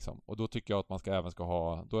grejer liksom. Och då tycker jag att man även ska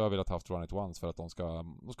ha, då har jag velat haft Run It Once, för att de ska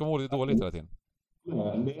må lite dåligt hela tiden.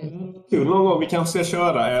 Det är kul någon gång. Vi kanske ska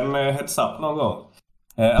köra en heads up någon gång.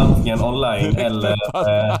 Antingen online eller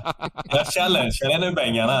challenge eller nu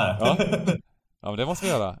bängarna här. Ja, men det måste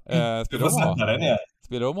vi göra.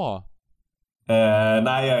 Spelar du om att ha?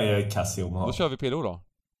 Nej, jag är kassig om att ha. Då kör vi PLO då.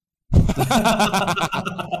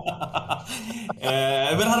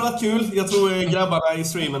 Men det hade varit kul. Jag tror grabbarna i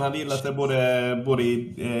streamen hade gillat det, både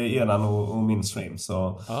i eran och min stream.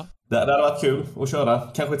 Så det hade varit kul att köra.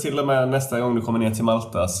 Kanske till och med nästa gång du kommer ner till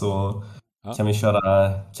Malta, så kan vi köra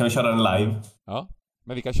den live. Ja.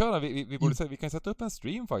 Men vi kan köra, vi kan sätta upp en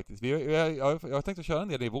stream faktiskt. Jag har tänkt att köra en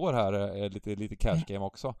del i vår här, lite cash game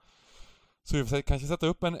också. Så vi får kanske sätta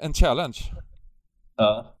upp en challenge.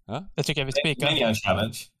 Ja. Det tycker jag vi spikar. En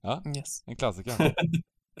challenge. Ja, yes. En klassiker.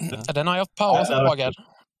 Den har jag haft paus ett tag.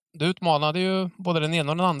 Du utmanade ju både den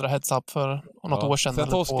ena och den andra heads up för något år sedan. Sen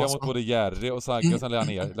torskade jag mot både Jerry och Sagge, och sen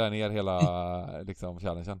lär ner hela liksom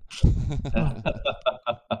challengen.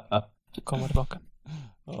 Kommer tillbaka.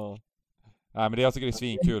 Ja. Nej, men det jag tycker är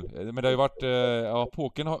svinkul. Men det har ju varit det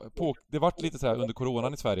har varit lite så här under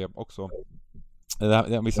coronan i Sverige också.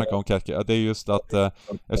 Vi snackar om Kerke. Det är just att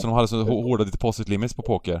eftersom de hade så hårda deposit limits på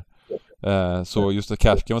poker, så just att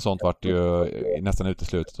Kerke och sånt vart ju nästan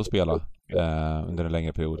uteslutet att spela under en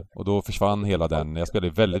längre period. Och då försvann hela den. Jag spelade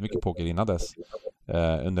väldigt mycket poker innan dess,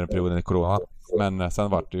 under den perioden i corona. Men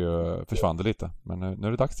sen försvann det lite. Men nu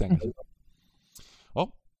är det dags egentligen.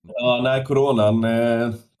 Ja, nej, coronan,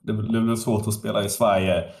 det blev svårt att spela i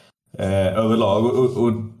Sverige överlag,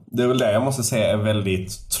 och det är väl det jag måste säga är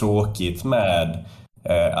väldigt tråkigt med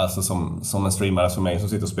alltså som en streamare som mig som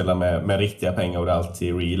sitter och spelar med riktiga pengar, och det är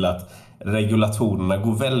alltid real, att regulatorerna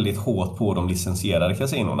går väldigt hårt på de licensierade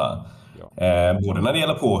kasinorna. Både när det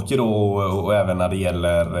gäller poker och även när det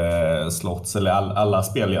gäller slots eller alla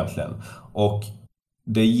spel egentligen. Och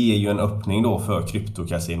det ger ju en öppning då för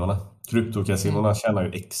kryptokasinorna. Kryptokasinorna tjänar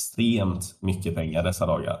ju extremt mycket pengar dessa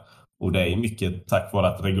dagar. Och det är mycket tack vare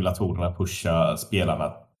att regulatorerna pushar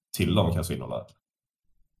spelarna till de kasinorna.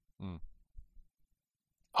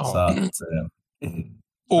 Så att...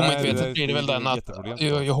 omedvetet blir det väl den att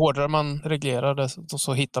ju hårdare man reglerar det,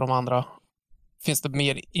 så hittar de andra... Finns det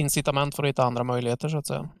mer incitament för att hitta andra möjligheter, så att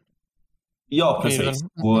säga? Ja, precis.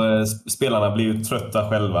 Och spelarna blir ju trötta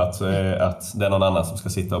själva att det är någon annan som ska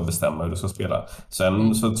sitta och bestämma hur du ska spela.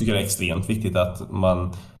 Sen så tycker jag det är extremt viktigt att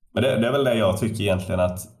man... Men det är väl det jag tycker egentligen,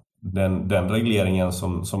 att den regleringen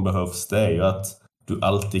som behövs, det är ju att du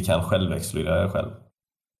alltid kan självexkludera dig själv.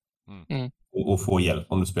 och få hjälp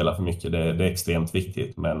om du spelar för mycket. Det är extremt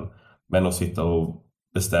viktigt, men att sitta och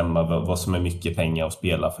bestämma vad som är mycket pengar att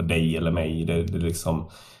spela för dig eller mig, det liksom,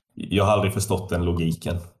 jag har aldrig förstått den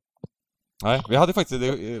logiken. Nej, vi hade faktiskt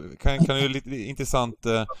kan ju lite intressant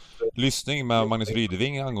lyssning med Magnus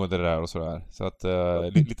Rydeving angående det där och sådär. Så att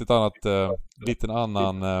lite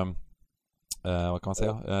annan vad kan man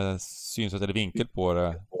säga, synsätt eller vinkel på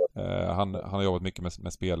det. Han har jobbat mycket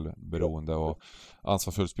med spelberoende och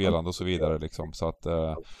ansvarsfullt spelande och så vidare liksom. Så att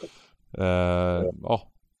ja,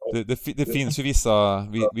 det finns ju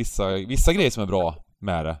vissa grejer som är bra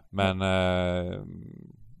med det, men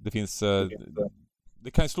det finns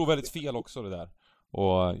det kan ju slå väldigt fel också det där.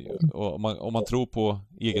 Och om man tror på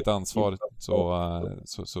eget ansvar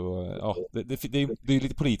så ja, det är ju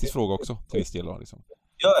lite politisk fråga också till viss del då, liksom.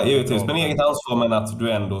 Ja, givetvis. Men eget ansvar, men att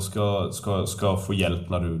du ändå ska få hjälp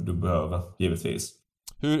när du behöver, givetvis.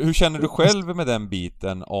 Hur känner du själv med den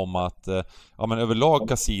biten om att ja, men överlag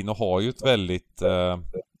kasino har ju ett väldigt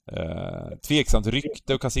tveksamt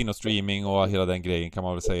rykte och kasinostreaming och hela den grejen, kan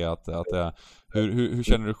man väl säga att hur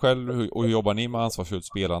känner du själv och hur jobbar ni med ansvarsfullt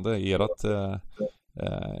spelande i ert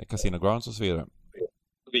Casino Grounds och så vidare?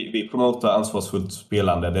 Vi promotar ansvarsfullt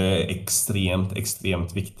spelande. Det är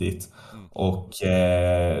extremt viktigt. Och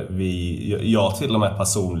jag till och med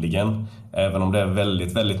personligen, även om det är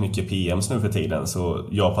väldigt mycket PMs nu för tiden, så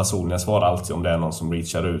jag personligen svarar alltid om det är någon som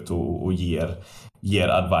reachar ut och ger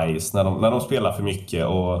advice när de spelar för mycket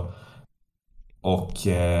och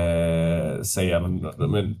säger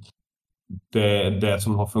men det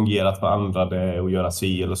som har fungerat för andra, det är att göra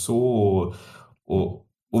si eller så,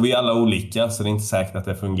 och vi är alla olika, så det är inte säkert att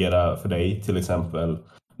det fungerar för dig. Till exempel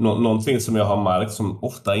någonting som jag har märkt som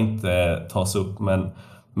ofta inte tas upp, men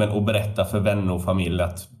att berätta för vänner och familj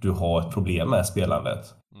att du har ett problem med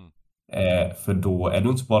spelandet. För då är du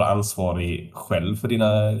inte bara ansvarig själv för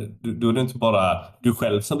då är det inte bara du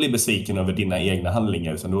själv som blir besviken över dina egna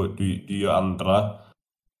handlingar, utan du gör andra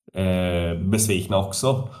besvikna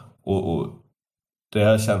också. Och det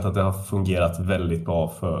har jag känt att det har fungerat väldigt bra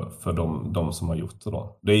för de som har gjort det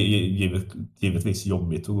då. Det är givetvis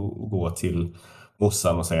jobbigt att gå till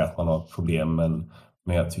morsan och säga att man har ett problem,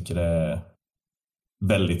 men jag tycker det är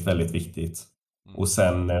väldigt viktigt. Och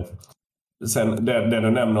sen det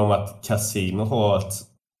du nämner om att kasino har ett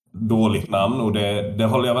dåligt namn, och det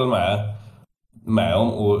håller jag väl med om,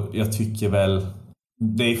 och jag tycker väl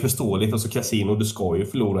det är förståeligt. Alltså kasino, du ska ju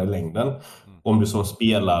förlora i längden. Om du som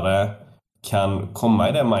spelare kan komma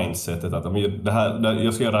i det mindsetet att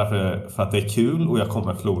jag ska göra det här för att det är kul och jag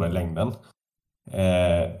kommer förlora i längden,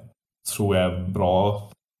 tror jag är bra.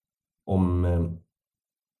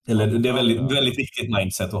 Eller det är väldigt viktigt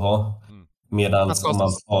mindset att ha. Medan om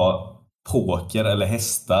man har poker eller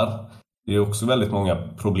hästar, det är också väldigt många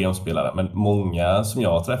problemspelare, men många som jag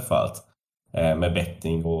har träffat med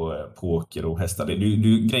betting och poker och hästar, det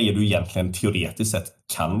är grejer du egentligen teoretiskt sett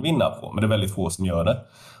kan vinna på, men det är väldigt få som gör det.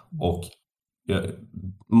 Och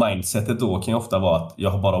mindsetet då kan ju ofta vara att jag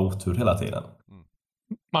har bara otur hela tiden.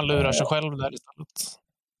 Man lurar sig själv där istället.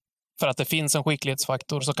 För att det finns en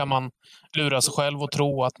skicklighetsfaktor så kan man lura sig själv och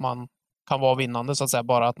tro att man kan vara vinnande, så att säga,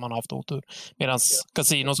 bara att man har haft otur. Medan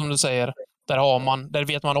kasino, som du säger, där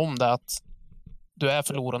vet man om det, att du är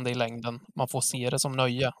förlorande i längden. Man får se det som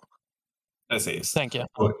nöje. Precis. Tänker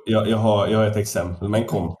jag. Jag har ett exempel med en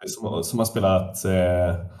kompis som har spelat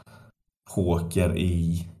poker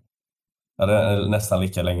i nästan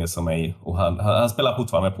lika länge som mig. Och han spelar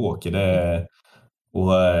fortfarande poker.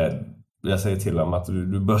 Och jag säger till honom att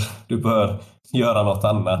du bör göra något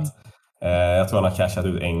annat. Jag tror han har cashat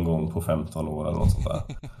ut en gång på 15 år eller något sånt där.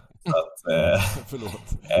 Så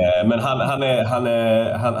att, men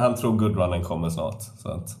han tror goodrunnen kommer snart. Så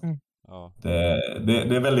att,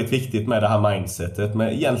 det är väldigt viktigt med det här mindsetet. Men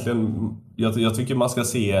egentligen, jag tycker man ska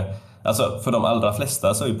se, alltså för de allra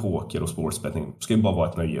flesta så är poker och sportsbetting ska ju bara vara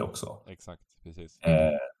ett nöje också. Exakt, precis.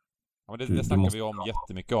 Ja, men det snackar vi om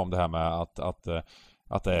jättemycket om, det här med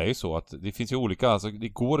att det är ju så att det finns ju olika, alltså det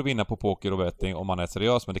går att vinna på poker och betting om man är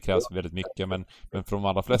seriös, men det krävs väldigt mycket, men för de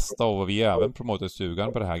allra flesta, och vad vi även promotar i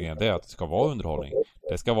stugan på det här grejen, det är att det ska vara underhållning.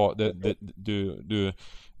 Det ska vara du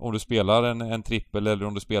om du spelar en trippel eller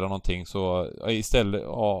om du spelar någonting, så istället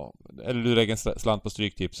eller du lägger en slant på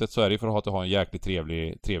stryktipset, så är det för att ha en jäkligt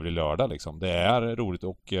trevlig lördag liksom. Det är roligt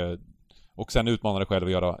och sen utmana dig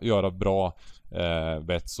själv att göra bra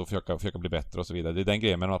bets och försöka bli bättre och så vidare. Det är den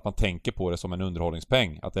grejen, men att man tänker på det som en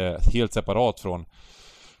underhållningspeng, att det är helt separat från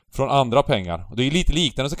andra pengar. Och det är lite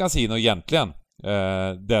liknande som kasino egentligen,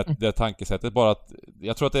 det tankesättet, bara att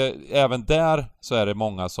jag tror att även där så är det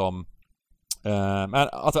många som Men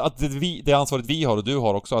alltså, att det ansvaret vi har och du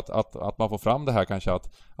har också, att man får fram det här kanske,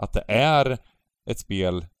 att det är ett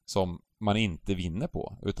spel som man inte vinner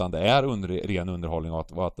på, utan det är ren underhållning,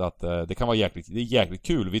 och att det kan vara jäkligt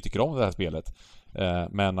kul. Vi tycker om det här spelet,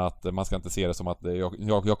 men att man ska inte se det som att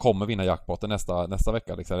jag kommer vinna jackpotten nästa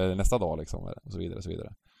vecka liksom, eller nästa dag liksom, och så vidare och så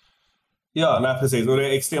vidare. Ja, nej, precis. Och det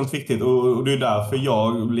är extremt viktigt. Och det är därför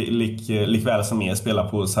jag, likväl som er, spelar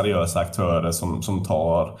på seriösa aktörer som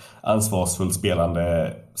tar ansvarsfullt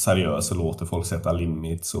spelande seriöst och låter folk sätta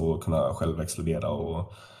limits och kunna självexkludera.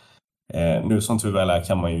 Och nu som tur väl är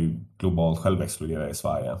kan man ju globalt självexkludera i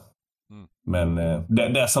Sverige. Men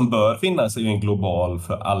det som bör finnas är ju en global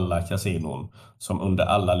för alla kasinon, som under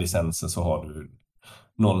alla licenser så har du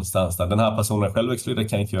någonstans där den här personen självexkluderar,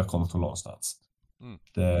 kan inte göra konto någonstans.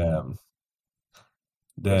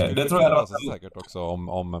 Det tror jag är säkert också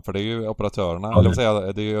om för det är ju operatörerna, eller säga,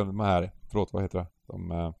 det är ju de här, förlåt, vad heter det?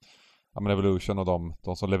 Evolution och de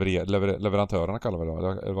som leverantörerna kallar vi det,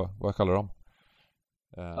 eller vad kallar de?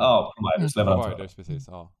 Providers, precis.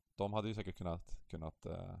 Ja. De hade ju säkert kunnat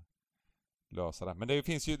lösa det. Men det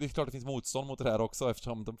är klart det finns motstånd mot det här också,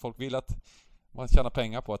 eftersom folk vill att man tjänar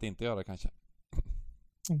pengar på att inte göra det kanske.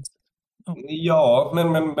 Ja,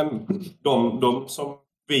 men de som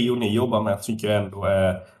vi och ni jobbar med tycker jag ändå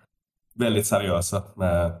är väldigt seriösa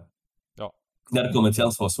med, när det kommer till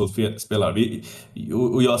ansvarsfullt spelare.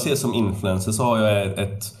 Och jag ser som influencer så har jag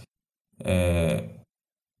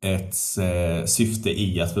ett syfte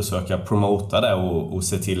i att försöka promota det och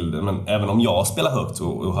se till, men även om jag spelar högt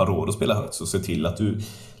och har råd att spela högt, så se till att du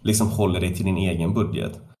liksom håller dig till din egen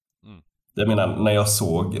budget. Jag menar,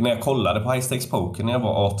 när jag kollade på High Stakes Poker när jag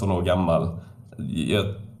var 18 år gammal,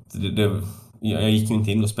 jag gick ju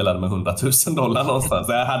inte in och spelade med $100,000 någonstans.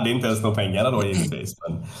 Jag hade inte ens några pengar då givetvis.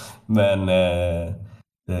 Men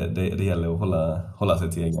det gäller att hålla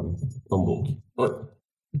sig till egen plånbok.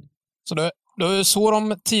 Så du såg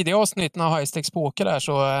de tidiga avsnitten av High Stakes Poker där,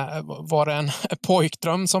 så var det en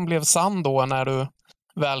pojkdröm som blev sann då när du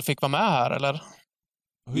väl fick vara med här, eller?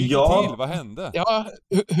 Hur gick det till? Vad hände? Ja,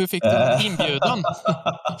 hur fick du inbjudan?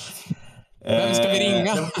 Vem ska vi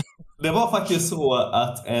ringa? Det var faktiskt så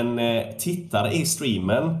att en tittare i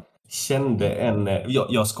streamen kände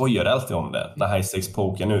jag skojade alltid om det när High Stakes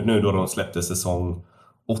Poker, nu då de släppte säsong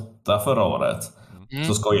 8 förra året,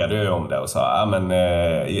 så skojade jag om det och sa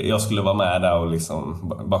jag skulle vara med där och liksom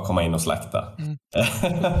bara komma in och slakta.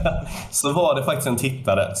 Så var det faktiskt en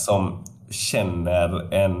tittare som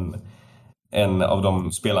känner en av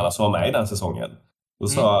de spelarna som var med i den säsongen.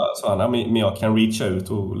 Och sa han, men jag kan reach ut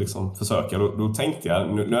och liksom försöka. Då tänkte jag,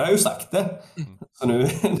 nu har jag ju sagt det. Så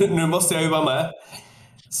nu måste jag ju vara med.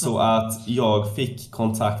 Så att jag fick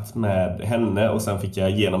kontakt med henne, och sen fick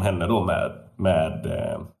jag igenom henne då med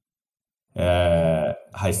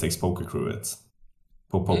High Stakes Poker Crewet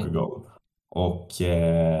på PokerGo. Och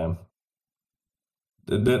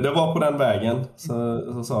det var på den vägen.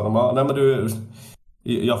 Så sa de, nej men du...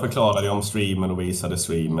 Jag förklarade om streamen och visade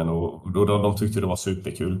streamen, och de tyckte det var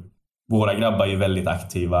superkul. Våra grabbar är ju väldigt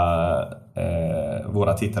aktiva,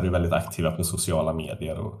 våra tittare är väldigt aktiva på sociala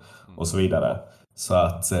medier och så vidare. Så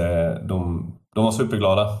att de var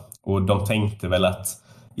superglada, och de tänkte väl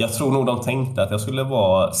jag tror nog de tänkte att jag skulle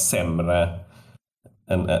vara sämre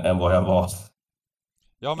än vad jag var.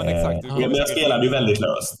 Ja, men exakt. Men jag spelade ju väldigt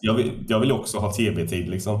löst. Jag vill också ha tv-tid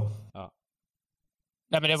liksom.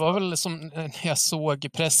 Nej, men det var väl som när jag såg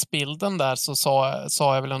pressbilden där, så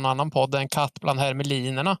sa jag väl en annan podd, en katt bland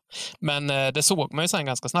hermelinerna. Men det såg man ju sen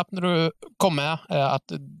ganska snabbt när du kom med,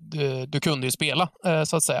 att du kunde ju spela,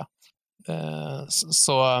 så att säga.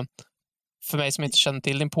 Så för mig som inte känner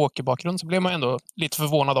till din pokerbakgrund, så blev man ändå lite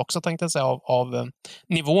förvånad också, tänkte jag säga, av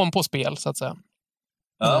nivån på spel, så att säga.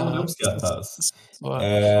 Ja, det uppskattas.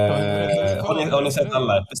 Har ni sett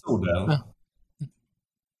alla episoder?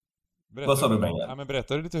 Vad sa du, Benga? Ja, men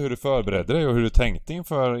berätta lite hur du förberedde dig och hur du tänkte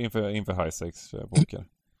inför High Stakes Poker.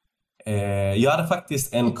 Jag hade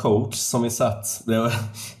faktiskt en coach som vi satt, det var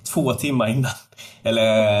 2 timmar innan. Eller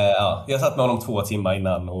jag satt med honom 2 timmar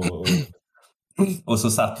innan, och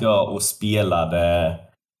så satt jag och spelade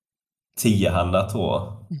 10-handat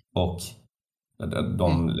då, och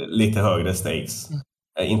de lite högre stakes.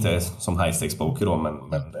 Inte som High Stakes Poker då, men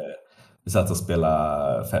vi satt och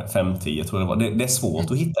spelade 5-10, tror jag det var. Det är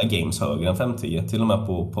svårt att hitta games högre än 5-10. Till och med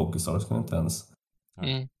på PokerStars kunde inte ens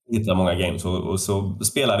hitta många games. Och så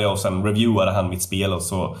spelade jag, och sen reviewade han mitt spel. Och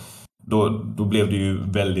så, då blev det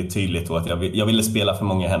ju väldigt tydligt då att jag ville spela för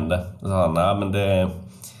många händer. Och så sa han, nej men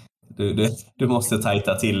du måste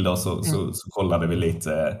tajta till det. Och så kollade vi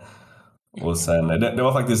lite. Och sen, det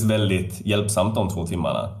var faktiskt väldigt hjälpsamt de 2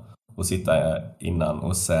 timmarna att sitta innan.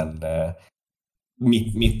 Och sen...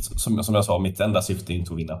 som jag sa, mitt enda syfte är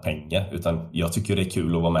inte att vinna pengar, utan jag tycker det är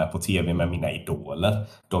kul att vara med på tv med mina idoler,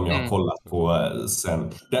 de jag har kollat på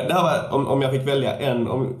sen. Det här var, om jag fick välja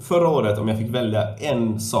förra året, om jag fick välja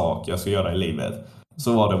en sak jag ska göra i livet,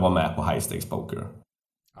 så var det att vara med på High Stakes Poker.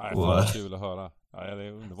 Nej, fan kul att höra. Ja, det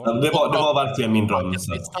är underbart. Det var verkligen min dröm.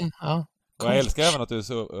 Ja. Och jag älskar även att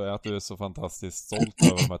du är så fantastiskt stolt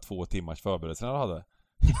över de här 2 timmars förberedelserna du hade.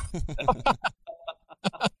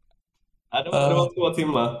 Ja, det var 2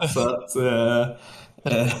 timmar. Så att,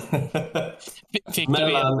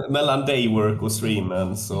 mellan daywork och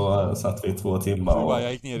streamen så satt vi 2 timmar. Och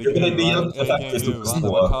jag gick ner i gruvan. Det hjälpte faktiskt att förstå. Det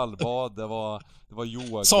var kallbad, det var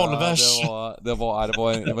yoga. Solvers. Det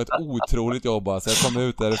var ett otroligt jobb. Så jag kom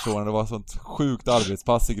ut därifrån och det var sånt sjukt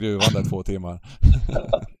arbetspass i gruvan där 2 timmar.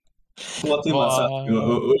 2 timmar satt vi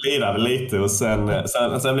och lirade lite och sen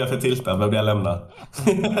blev jag för tiltad, men blev jag lämnad.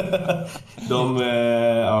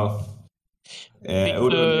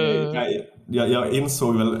 Jag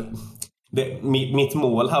insåg väl mitt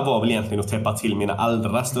mål här var väl egentligen att täppa till mina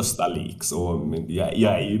allra största leaks, och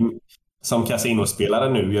jag är ju som kasinospelare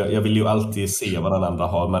nu, jag vill ju alltid se vad den andra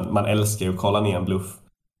har, men man älskar ju att kolla ner en bluff.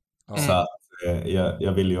 Så att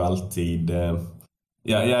jag vill ju alltid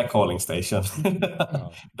jag är calling station.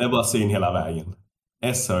 Det är bara syn hela vägen.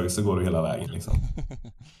 S-hög så går du hela vägen liksom.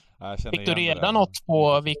 Fick du reda något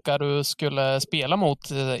på vilka du skulle spela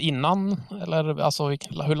mot innan? Eller alltså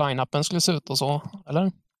hur line-upen skulle se ut och så?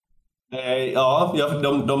 Eller? Ja,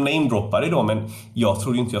 de namedroppade då, men jag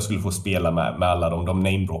trodde inte jag skulle få spela med alla dem. De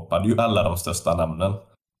namedroppade ju alla de största namnen.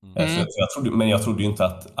 Men jag trodde ju inte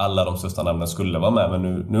att alla de största namnen skulle vara med.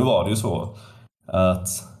 Men nu var det ju så att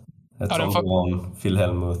Tom Vaughan, Phil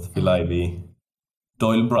Hellmuth, Phil Ivey,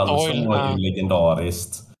 Doyle Brunson var ju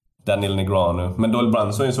legendariskt. Daniel Negreanu. Men Doyle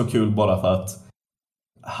Brunson är så kul bara för att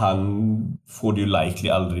han får ju likely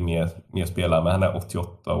aldrig mer spela, men han är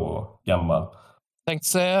 88 år gammal. Jag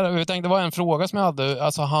tänkte det var en fråga som jag hade.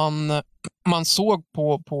 Alltså man såg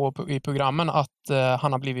i programmen att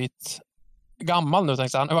han har blivit gammal nu.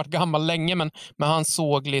 Han har varit gammal länge, men han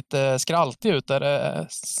såg lite skraltig ut där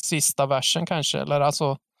sista versen kanske. Eller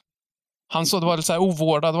alltså, han såg det var lite så här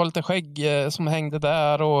ovårdad, det var lite skägg som hängde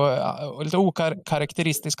där och lite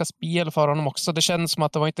okaraktäristiska spel för honom också. Det känns som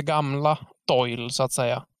att det var inte gamla Doyle så att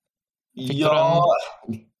säga.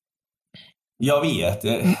 Jag vet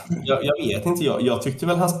inte. Jag tyckte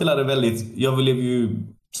väl han spelade väldigt... Jag blev ju,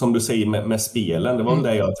 som du säger, med spelen. Det var väl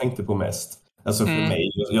det jag tänkte på mest. Alltså för mig.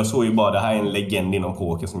 Jag såg ju bara, det här är en legend inom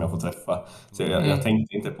poker som jag får träffa. Så jag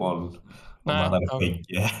tänkte inte på om han hade skägg.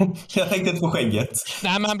 Jag tänkte inte på skägget.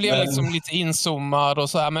 Nej, men han blev liksom lite inzoomad och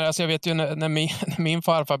så här. Men alltså jag vet ju när min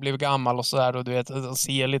farfar blev gammal och så där, och du vet, och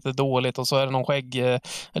ser lite dåligt, och så är det någon skägg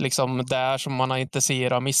liksom där som man inte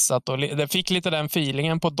ser och missat, och det fick lite den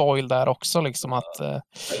feelingen på Men där också liksom att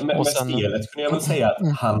med spelet kunde jag väl säga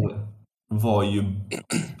att han var ju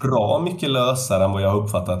bra mycket lösare än vad jag har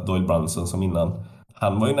uppfattat Doyle Brunson som innan.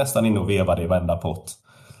 Han var ju nästan inne och vevade i varenda pott.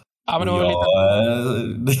 Ja, men det var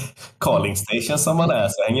lite... calling station som man är,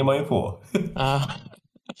 så hänger man ju på. Ja,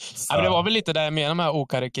 men det var väl lite där med de här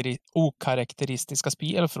okaraktäristiska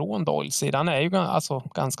spel från Doyle sidan. Han är ju alltså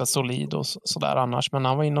ganska solid och sådär annars, men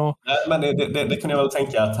han var inne och... Men det kunde jag väl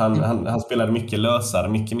tänka att han spelade mycket lösare,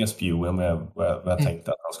 mycket mer spew än vad jag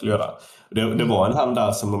tänkte att han skulle göra. Det var en hand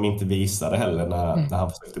där som de inte visade heller när han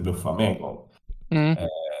försökte bluffa med en gång.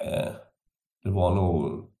 Det var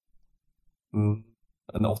nog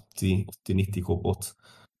en 80-90 k-bot.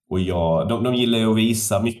 Och de gillar ju att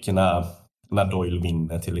visa mycket när Doyle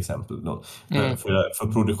vinner till exempel.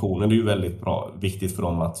 För produktionen är ju väldigt bra. Viktigt för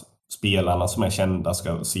dem att spelarna som är kända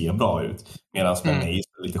ska se bra ut. Medan för mig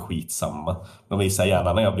är det lite skitsamma. De visar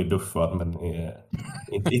gärna när jag blir buffad, men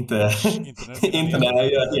inte när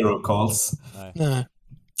jag gör hero calls.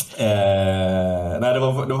 Nej, det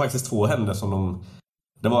var faktiskt 2 händer som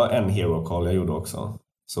det var en hero call jag gjorde också.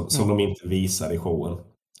 Som de inte visar i showen.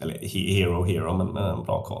 Eller hero, men en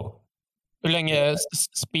bra call. Hur länge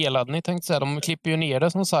spelade ni, tänkte säga? De klipper ju ner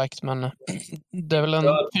det som sagt, men det är väl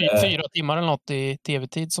 4 timmar eller något i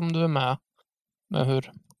tv-tid som du är med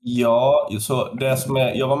hur? Ja, så det som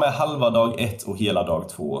jag var med halva dag 1 och hela dag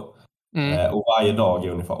 2. Och varje dag är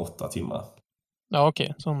ungefär 8 timmar. Ja,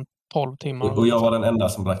 okej. Som 12 timmar. Och jag var den enda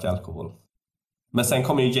som drack alkohol. Men sen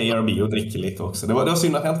kom ju JRB och dricker lite också. Det var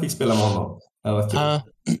synd att jag inte fick spela med honom. Det var kul.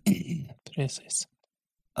 Precis.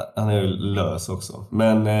 Han är ju lös också.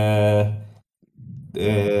 Men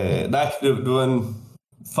det var en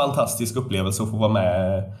fantastisk upplevelse att få vara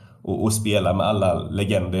med och spela med alla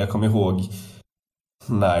legender. Jag kommer ihåg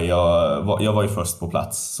när jag var ju först på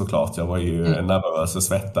plats, såklart. Jag var ju nervös och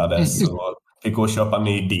svettades och fick gå och köpa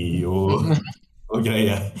ny idé och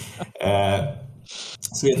grejer.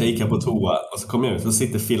 Så jag gick på toa och så kom jag ut och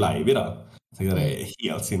sitter Phil Ivey där. Jag tänkte, det är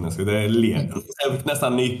helt sinnessjukt. Det är jag fick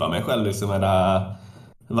nästan nypa mig själv liksom, med det här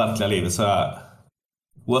verkliga livet. Så jag,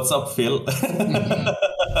 what's up Phil?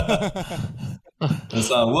 Och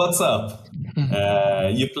så what's up?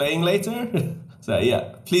 You playing later? Så yeah,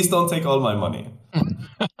 please don't take all my money.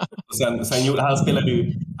 Och sen gjorde han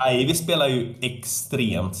Ivy spelar ju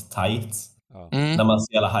extremt tight. När man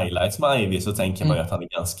ser alla highlights med Ivy så tänker man ju att han är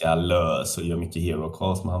ganska lös och gör mycket hero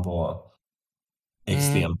calls, men han var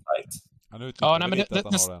extremt tight. Han utnyttjar lite att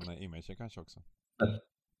han har en image kanske också.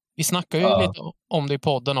 Vi snackar ju lite om det i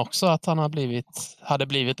podden också, att han hade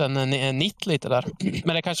blivit en nitt lite där.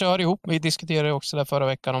 Men det kanske hör ihop. Vi diskuterade ju också det förra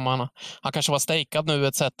veckan om han kanske var stakad nu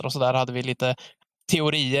etc. och så där hade vi lite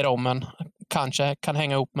teorier om, men kanske kan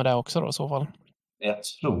hänga ihop med det också då i så fall. Jag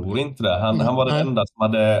tror inte det. Han var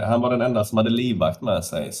den enda som hade livvakt med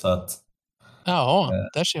sig, så att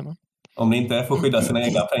där ser man. om det inte är för att skydda sina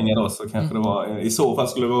egna pengar då, så kanske det var, i så fall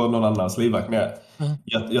skulle det vara någon annans livvakt. Men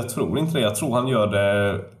jag tror inte det. Jag tror han gör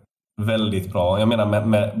det väldigt bra. Jag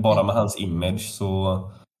menar bara med hans image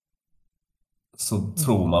så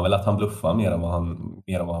tror man väl att han bluffar mer än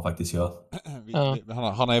vad han faktiskt gör.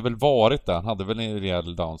 Han har väl varit där. Han hade väl en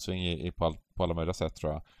rejäl downswing på alla möjliga sätt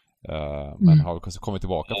tror jag. Men har kanske kommit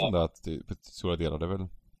tillbaka från det på stora delar.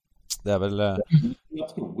 Det är väl jag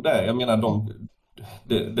tror det. Jag menar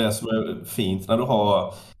det som är fint när du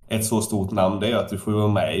har ett så stort namn, det är att du får vara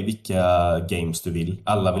med i vilka games du vill.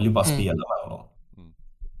 Alla vill ju bara spela med honom.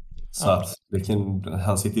 Så att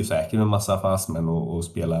han sitter ju säkert med en massa affärsmän och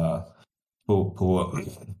spelar på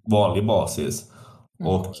vanlig basis.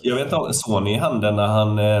 Och jag vet inte, såg ni i handen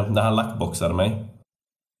när han lackboxade mig?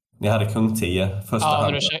 Ni hade kung 10 första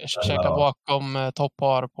handen. När du käkade bakom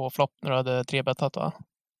toppar på flopp när du hade 3-bettat va?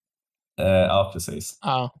 Ja, precis.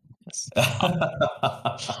 Yes.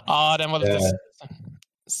 Den var lite...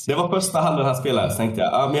 Det var första handen han spelade, så tänkte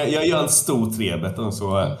jag, men jag gör en stor 3-bet och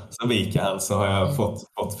så viker han, så har jag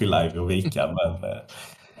fått Phil Ivey och vika, men...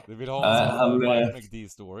 Du vill ha en sån Mike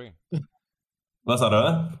McD-story. Vad sa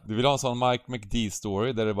du? Du vill ha en sån Mike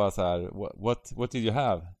McD-story där det bara så här, what did you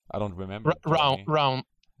have? I don't remember.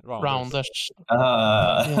 Rounders.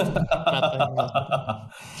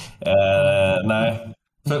 Nej.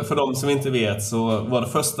 För de som inte vet så var det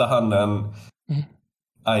första handen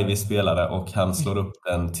Ivy spelade och han slår upp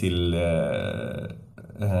den till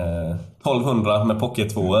 1200 med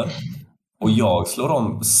pocket 2. Och jag slår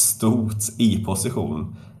om stort i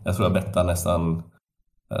position. Jag tror jag bettar nästan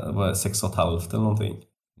 6,5 eller någonting.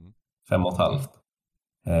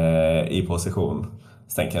 5,5 i position.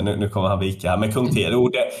 Så tänker jag, nu kommer han vika här. Men kung T,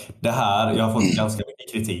 det här, jag har fått ganska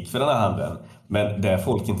mycket kritik för den här handen. Men det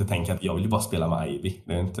folk inte tänker att jag vill ju bara spela med Ivy.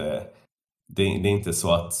 Det är inte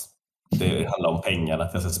så att det handlar om pengar,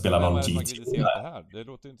 att jag ska spela någon GT. Det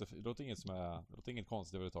låter inget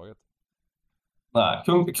konstigt överhuvudtaget. Nej,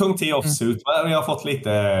 kung T offsuit. Men jag har fått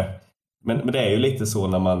lite... Men det är ju lite så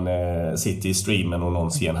när man sitter i streamen och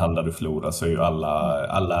någon ser en hand där du förlorar, så är ju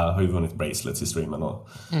alla har ju vunnit bracelets i streamen. Och...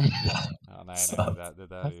 det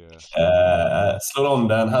där är ju... slår om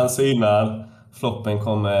den, han synar, floppen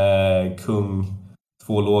kommer kung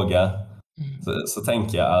 2 låga. Så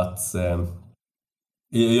tänker jag att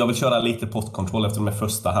jag vill köra lite potkontroll efter de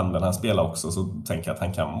första handen han spelar också, så tänker jag att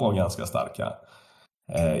han kan vara ganska stark.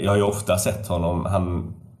 Jag har ju ofta sett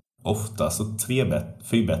honom, ofta så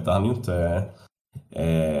 4-bettar han ju inte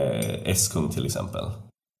S-kung till exempel.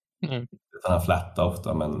 Han flattar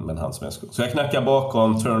ofta, men han som är S-kung. Så jag knackar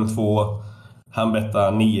bakom turn 2. Han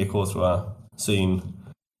bettar 9k tror jag. Syn.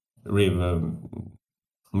 River.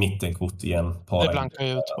 Mittenkort igen. Det blankar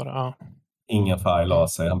ut på det, Ingen file av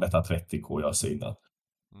sig. Han bettar 30k, jag synar.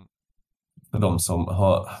 För de som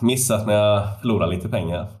har missat när jag förlorar lite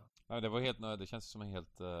pengar. Nej, det känns som en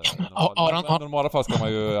helt normala fall ska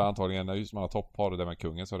man ju antagligen, just man har toppar och det med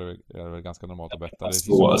kungen, så är det väl ganska normalt att betta. Det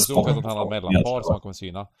är så att han har mellanpar som man kommer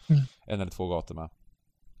syna 1 eller 2 gator med.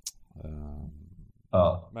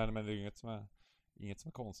 Men det är inget som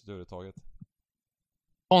är konstigt överhuvudtaget.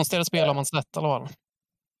 Konstigare spel har man sett eller vad?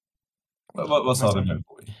 Vad sa du nu?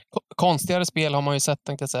 Konstigare spel har man ju sett,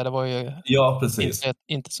 tänkte jag säga. Det var ju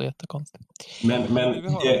inte så jättekonstigt. Men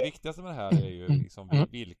det viktigaste med det här är ju liksom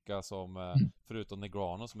vilka som, förutom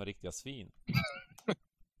Negrano, som är riktiga svin.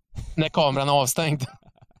 När kameran är avstängd.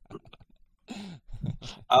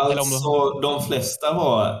 Alltså, de flesta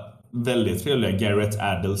var väldigt trevliga. Garrett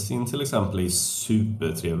Adelson till exempel är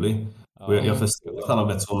supertrevlig. Och jag förstår att han har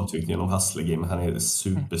blivit så omtyckt genom Hustle Game. Han är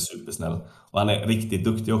supersnäll. Och han är riktigt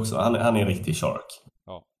duktig också. Han är en riktig shark.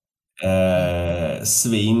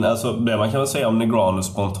 Svin, alltså det man kan väl säga om Negreanu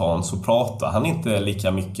spontant, så pratar han inte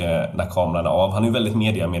lika mycket när kameran är av. Han är ju väldigt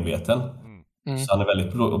mediamedveten. Så han är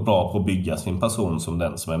väldigt bra på att bygga sin person som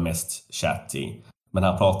den som är mest chatty. Men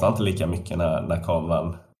han pratar inte lika mycket när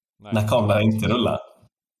kameran inte rullar.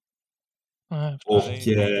 Och jag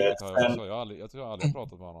tror jag aldrig har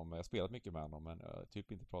pratat med honom. Jag har spelat mycket med honom, men jag har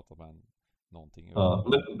typ inte pratat med honom någonting. Ja,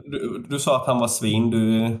 men du sa att han var svin,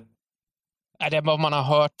 Nej, det är vad man har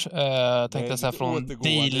hört, tänkte jag säga, från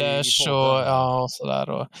dealers och sådär.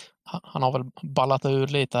 Och han har väl ballat ur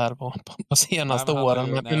lite här på senaste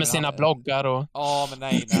åren med sina bloggar. Och... Ja, men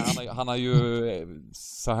nej han har ju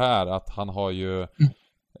så här att han har ju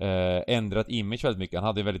ändrat image väldigt mycket. Han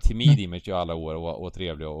hade en väldigt timid image i alla år och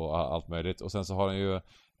trevlig och allt möjligt. Och sen så har han ju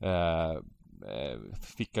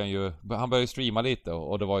han började streama lite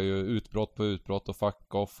och det var ju utbrott på utbrott och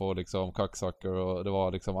fuck off och liksom cocksucker och det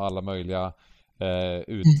var liksom alla möjliga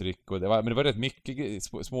uttryck och men det var rätt mycket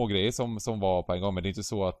små grejer som var på en gång, men det är inte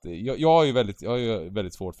så att jag har ju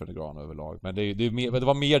väldigt svårt för Negreanu överlag, men det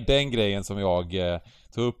var mer den grejen som jag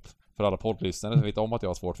tog upp för alla poddlyssnare som vet om att jag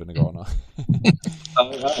har svårt för Negreanu.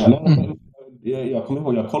 Jag kommer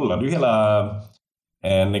ihåg, jag kollade ju hela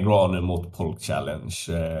Negreanu mot Polk Challenge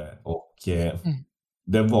och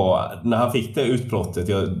det var, när han fick det utbrottet,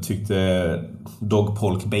 jag tyckte Dog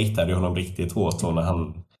Polk baitade honom riktigt hårt när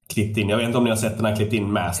han klippte in, jag vet inte om ni har sett den här klippt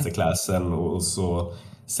in masterclassen och så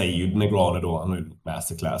säger ju Negreanu då, han är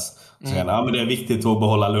masterclass, så säger han, men det är viktigt att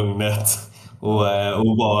behålla lugnet och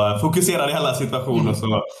vara fokuserad i hela situationen,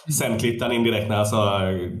 så sen klippte han in direkt när han sa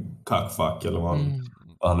cockfuck eller vad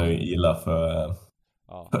han nu gillar för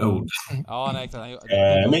ord. Ja, nej,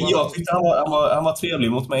 men jag tyckte han var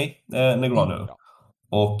trevlig mot mig, Negreanu.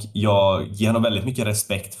 Och jag ger honom väldigt mycket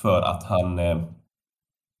respekt för att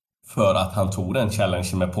han tog den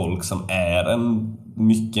challengen med Polk, som är en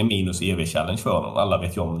mycket minus EV-challenge för honom. Alla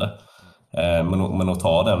vet ju om det. Men att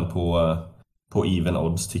ta den på even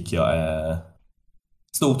odds tycker jag är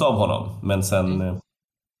stort av honom. Men sen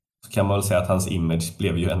så kan man väl säga att hans image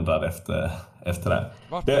blev ju ändrad efter det.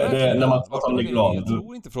 Det när man pratar om Negreanu. Jag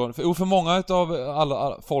tror inte för många utav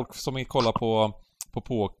alla folk som kollar på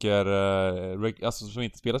poker, alltså som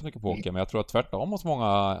inte spelar så mycket poker, men jag tror att tvärtom hos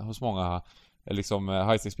många liksom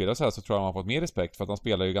high-stake-spelare så tror jag man har fått mer respekt för att han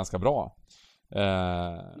spelar ju ganska bra.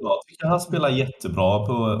 Jag tycker han spelar jättebra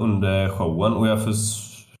under showen, och jag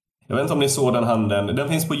vet inte om ni såg den handen, den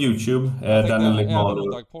finns på YouTube. Även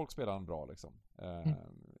Doug Polk spelar han bra liksom.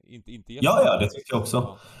 Inte ja, det tycker jag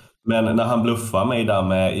också. Men när han bluffar mig där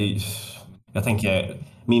med, jag tänker,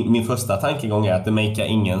 min första tankegång är att det makar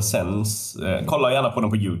ingen sens. Kolla gärna på den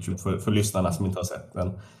på YouTube för lyssnarna som inte har sett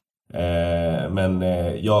den. Men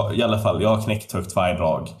jag, i alla fall, jag har knäckt högt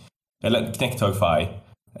färgdrag. Eller knäckt hög färg.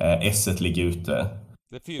 S1 ligger ute.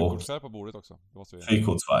 Det är fyrkortsfärg på bordet också.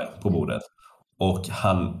 Fyrkortsfärg på bordet. Och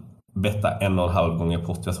han bettar 1,5 gånger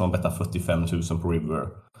pott. Jag tror han bettar 45 000 på River.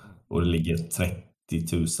 Och det ligger 30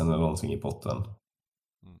 000 eller någonting i potten.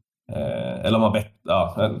 Eller om han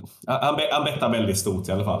bettar väldigt stort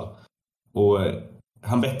i alla fall. Och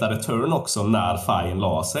han bettade turn också när färgen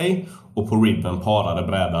la sig, och på ribben parade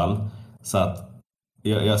brädan. Så att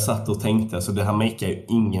jag satt och tänkte, så det här makar ju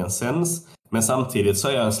ingen sens. Men samtidigt så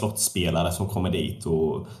är jag en slottspelare som kommer dit,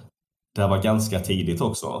 och det var ganska tidigt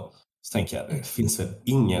också. Så tänker jag, det finns väl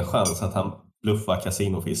ingen chans att han bluffar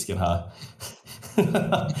kasinofisken här.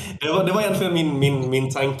 det var egentligen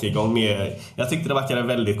min tankegång med. Jag tyckte det verkade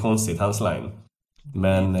väldigt konstigt, hans line.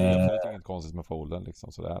 Men det är inget konstigt med folden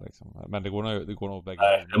liksom, sådär, liksom. Men det går nog bägge.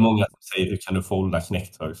 Nej, det är många som säger, hur kan du folda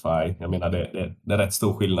knäckt hög färg? Jag menar, det är rätt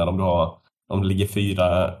stor skillnad om det ligger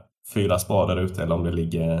fyra spadar ute, eller om det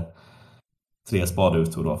ligger 3 spadar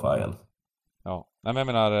ute och då färgen. Ja, nej, men jag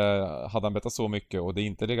menar, hade han bettat så mycket och det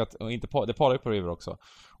inte legat, och inte det parar ju på River också.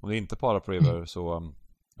 Om det inte parar på River så,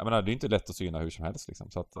 jag menar, det är inte lätt att syna hur som helst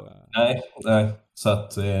liksom, så att nej, så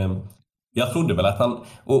att jag trodde väl att han,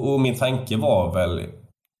 och min tanke var väl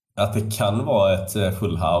att det kan vara ett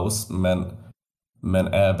full house,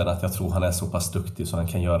 men även att jag tror han är så pass duktig så han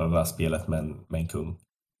kan göra det där spelet med en kung.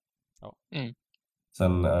 Ja.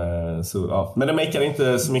 Sen, så, ja. Men det makar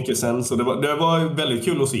inte så mycket sen, så det var väldigt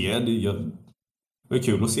kul att se. Det var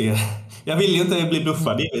kul att se. Jag ville ju inte bli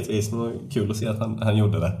bluffad givetvis, men det var kul att se att han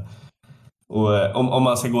gjorde det. Och om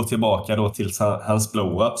man ska gå tillbaka då till hans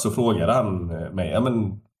blow-up, så frågade han mig, ja,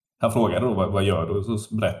 men han frågade då, vad gör du? Och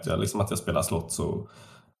så berättade jag liksom att jag spelar slott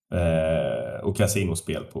och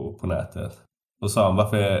kasinospel på nätet. Och sa han,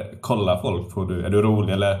 varför kollar folk på du? Är du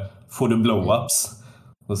rolig eller får du blow-ups?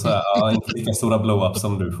 Och så ja, inte lika stora blow-ups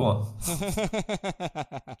som du får.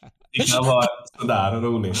 Det kan vara sådär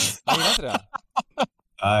roligt. Jag gillar inte det.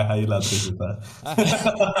 Nej, han gillar inte riktigt det.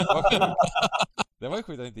 Vad sjukt. Det var ju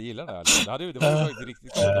sjukt att jag inte gillade det här. Det var ju faktiskt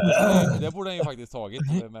riktigt tråkigt. Det borde han ju faktiskt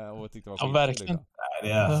tagit med och tyckte det var skit. Ja, verkligen.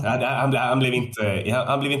 Nej,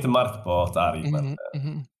 han blev inte markbart arg, men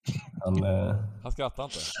Han skrattade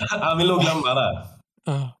inte. han vill nog glömma det.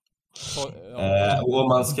 Så, ja. Och om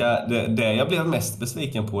man ska, det jag blev mest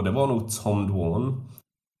besviken på, det var nog Tom Dwan.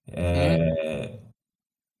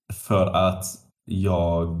 För att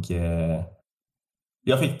jag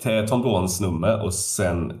fick Tom Dwans nummer och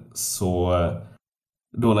sen så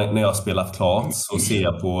då när jag spelat klart så ser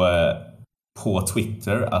jag på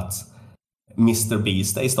Twitter att Mr.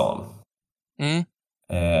 Beast är i stan.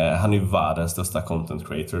 Han är ju världens största content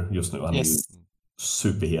creator just nu. Han är ju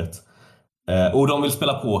superhet. Och de vill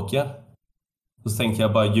spela poker. Och så tänker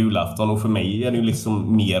jag bara julafton, och för mig är det ju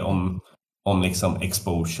liksom mer om liksom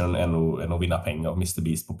exposure än att vinna pengar av Mr.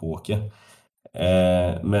 Beast på poker.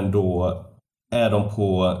 Men då är de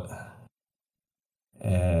på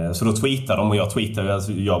så då tweetar de och jag tweetar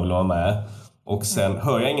alltså jag vill vara med, och sen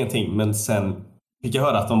hör jag ingenting, men sen fick jag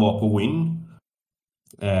höra att de var på Win,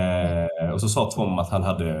 och så sa Tom att han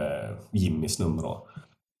hade Jimmys nummer då.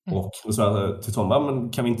 Och då sa jag till Tom, men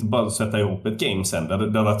kan vi inte bara sätta ihop ett game sen?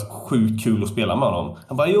 Det har varit sjukt kul att spela med honom.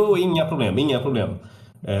 Han bara, jo, inga problem.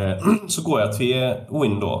 Så går jag till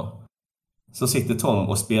Win då. Så sitter Tom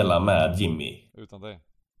och spelar med Jimmy. Utan dig.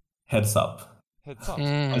 Heads up.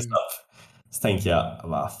 Så tänker jag,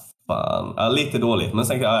 vad fan. Ja, lite dåligt, men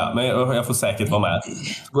sen tänker jag, men jag får säkert vara med.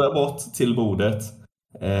 Så går jag bort till bordet.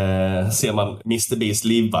 Ser man Mr. Beast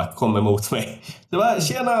livvakt kommer mot mig. Det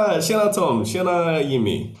var, tjena Tom, tjena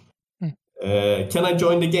Jimmy. Can I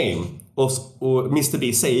join the game? Och Mr.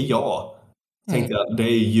 Beast säger ja. Tänkte jag, det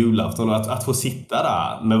är julafton, och att få sitta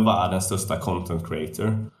där med världens största content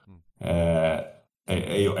creator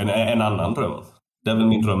är ju en annan dröm. Det är väl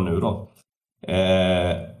min dröm nu då.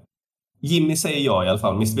 Jimmy säger ja i alla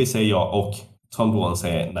fall, Mr. Beast säger ja, och Tom Dwan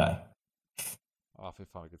säger nej. Ja, fy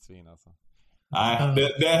fan vilket svin alltså. Nej,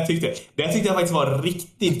 det tyckte jag faktiskt var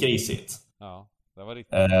riktigt grisigt. Ja, det var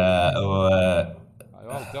riktigt. Jag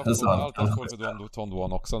har alltid haft koll för Tom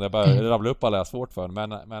Dwan också. Jag bara rabblar upp alla jag svårt för. Men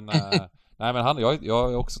nej, men jag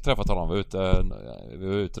har också träffat honom. Vi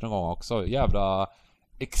var ute någon gång också. Jävla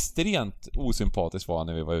extremt osympatisk var han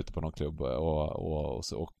när vi var ute på någon klubb och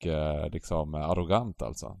liksom arrogant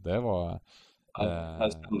alltså. Det var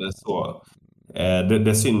han kände så.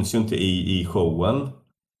 Det syns ju inte i showen.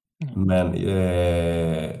 Men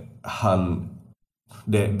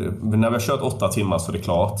när vi har kört 8 timmar så är det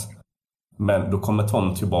klart. Men då kommer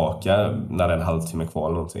Tom tillbaka när det är en halvtimme kvar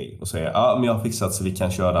eller någonting och säger, men jag har fixat så vi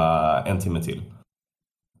kan köra 1 timme till.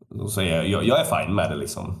 Och säger jag är fine med det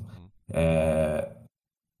liksom.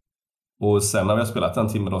 Och sen när vi har spelat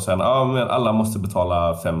 1 timme då säger han, men alla måste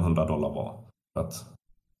betala $500 var. För att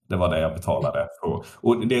det var det jag betalade.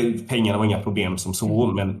 Och pengarna var inga problem som så,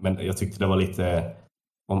 men jag tyckte det var lite...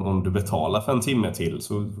 Om du betalar för 1 timme till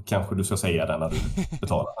så kanske du ska säga det när du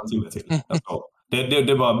betalar för 1 timme till. Alltså,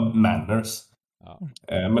 det var manners. Ja.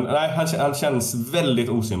 Men nej, han känns väldigt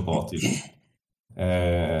osympatisk.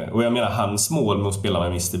 Och jag menar, hans mål med att spela med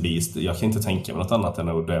Mr. Beast, jag kan inte tänka mig något annat än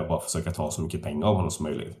att det bara försöka ta så mycket pengar av honom som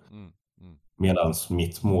möjligt. Medan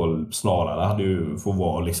mitt mål snarare hade ju få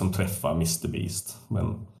vara liksom träffa Mr. Beast.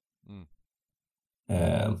 Men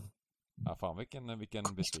ja, fan vilken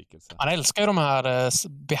besvikelse. Man älskar ju de här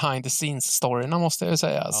behind the scenes storyna, måste jag ju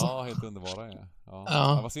säga alltså. Ja, helt underbara.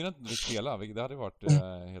 Ja. Vad synd att du fick spela. Det hade varit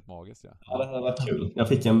helt magiskt. Ja, det hade varit kul.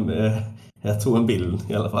 Jag tog en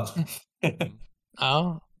bild i alla fall.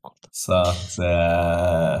 Ja. Så att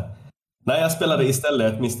nej, jag spelade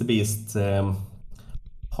istället Mr. Beast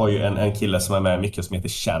har ju en kille som är med mycket som heter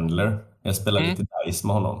Chandler. Jag spelade lite dice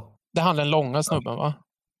med honom. Det handlar den långa snubben, va?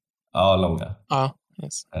 Ja, långa. Ja.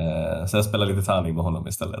 Yes. Så jag spelar lite tärning med honom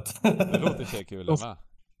istället. Det låter kul med.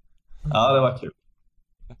 Ja, det var kul.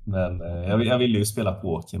 Men jag ville ju spela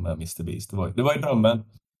poker med Mr. Beast. Det var ju drömmen.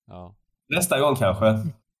 Ja. Nästa gång kanske.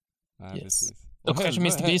 Nej, yes. Precis. Då kanske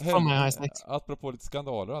Mr. Beast får med High Stakes. Apropå lite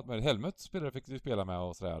skandaler, Helmut fick du spela med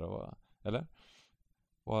och sådär, eller?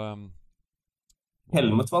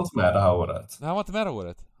 Helmut var inte med det här året. Nej, han var inte med det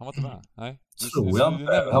året. Han var inte med. Nej. Tror jag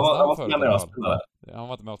inte. Han var inte med när jag spelade. Han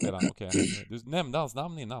var inte med och spelade. Okej. Du nämnde hans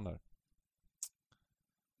namn innan där.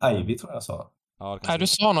 Ivy tror jag sa. Ja, nej, du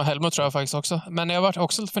sa nog Helmut tror jag faktiskt också. Men jag var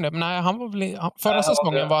också lite funderad. Men nej, han var väl förra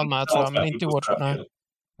säsongen var han med tror jag, men inte i år tror jag.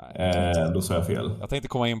 Nej, då sa jag fel. Jag tänkte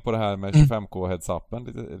komma in på det här med 25K heads-upen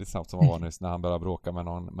lite snabbt som var nyss när han började bråka med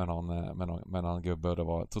någon gubbe. Det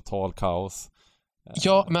var total kaos.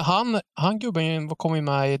 Ja, men han gubben kom ju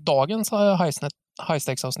med i dagens High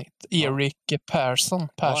Stakes-avsnitt. Erik Persson.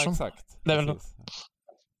 Ja, exakt. Det är väl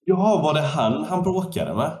Ja, var det han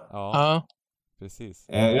bråkade med? Ja, Ja. precis.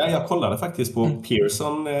 Jag kollade faktiskt på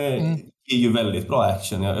Pearson. Är ju väldigt bra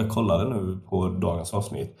action. Jag kollade nu på dagens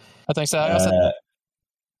avsnitt. Jag tänkte säga, jag har sett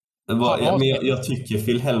Jag tycker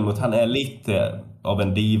Phil Hellmuth, han är lite av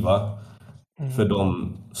en diva. För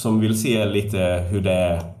de som vill se lite hur det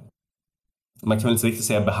är. Man kan väl inte riktigt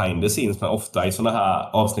säga behind the scenes, men ofta i såna här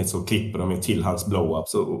avsnitt så klipper de ju till hans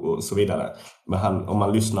blow-ups och så vidare. Men om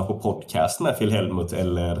man lyssnar på podcast med Phil Hellmuth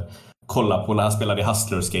eller kollar på när han spelade i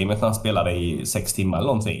Hustlers-gamet, när han spelade i 6 timmar eller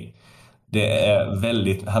någonting. Det är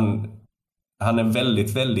väldigt, han är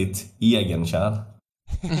väldigt, väldigt egenkär.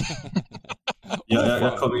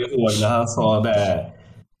 Jag kommer ihåg när han sa det.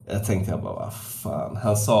 Jag tänkte bara, vad fan.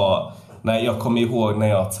 Han sa, nej, jag kommer ihåg när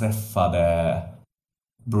jag träffade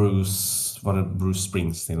Bruce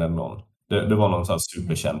Springsteen eller någon. Det var någon sån här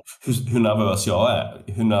superkänd. Hur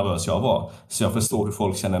nervös jag var. Så jag förstår hur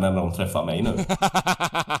folk känner när de träffar mig nu.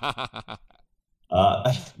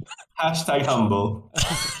 Hashtag humble.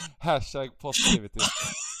 Hashtag positivity.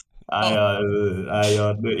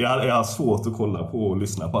 Jag har svårt att kolla på och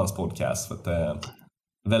lyssna på hans podcast för att det är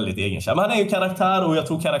väldigt egenkär. Men han är ju karaktär och jag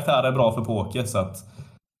tror karaktär är bra för poker, så att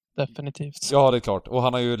definitivt. Ja, det är klart. Och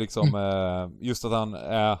han har ju liksom just att han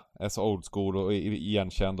är så old school och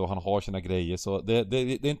igenkänd och han har sina grejer, så det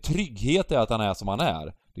är en trygghet i att han är som han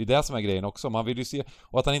är. Det är det som är grejen också. Man vill ju se,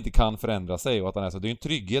 och att han inte kan förändra sig och att han är så. Det är en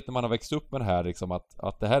trygghet när man har växt upp med det här liksom,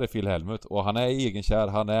 att det här är Phil Hellmuth och han är egenkär,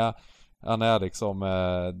 han är liksom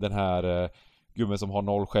den här gubben som har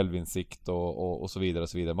noll självinsikt och så vidare och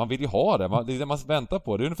så vidare. Man vill ju ha det. Det är det man väntar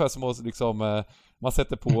på. Det är ungefär som att liksom, man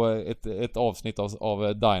sätter på ett avsnitt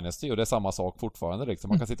av Dynasty och det är samma sak fortfarande liksom.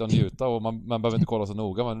 Man kan sitta och njuta och man behöver inte kolla så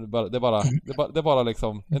noga, men det är bara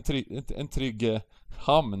liksom en trygg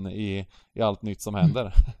hamn i allt nytt som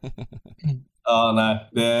händer. Ja, nej.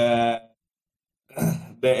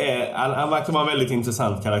 Det är han verkar vara en väldigt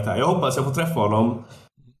intressant karaktär. Jag hoppas jag får träffa honom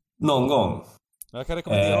någon gång. Jag kan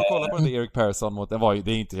rekommendera att kolla på den där Eric Persson mot, det är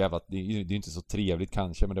inte inte så trevligt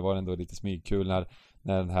kanske, men det var ändå lite smygkul när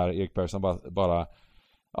den här Eric Persson bara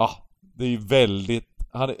det är ju väldigt,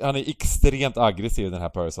 han är extremt aggressiv, den här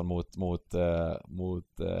Persson mot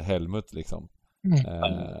Hellmuth liksom.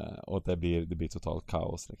 Och det blir totalt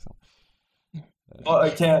kaos liksom.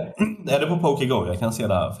 Är det på PokerGo? Jag kan se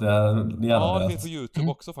det här. För det finns på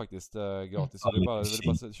YouTube också faktiskt, gratis. Så det är bara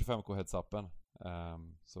 25k heads-upen.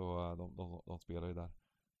 Så de spelar ju där.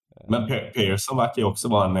 Men Pearson verkar ju också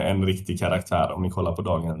vara en riktig karaktär om ni kollar på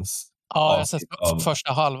dagens. Ja, jag har sett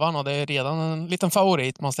första halvan och det är redan en liten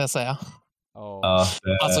favorit, måste jag säga.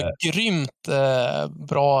 Alltså grymt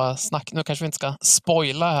bra snack. Nu kanske vi inte ska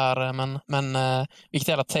spoila här, men vilket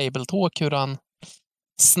jävla table talk, hur han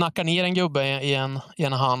snackar ner en gubbe i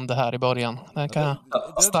en hand här i början. Det kan jag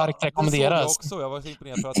starkt rekommendera. Jag var så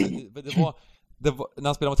imponerad för att det var när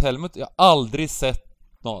han spelade mot Hellmuth, jag har aldrig sett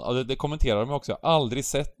någon, det kommenterar de också, jag har aldrig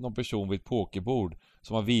sett någon person vid ett pokerbord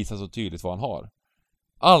som har visat så tydligt vad han har.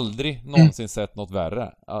 Aldrig någonsin sett något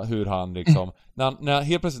värre. Hur han liksom, när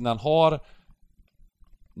helt plötsligt när han har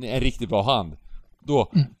en riktigt bra hand,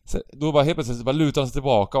 då bara helt plötsligt bara lutar han sig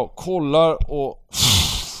tillbaka och kollar och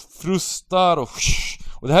frustar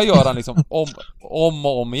och det här gör han liksom om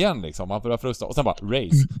och om igen liksom. Han börjar frusta och sen bara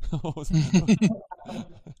raise.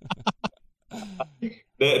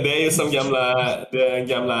 Det är ju som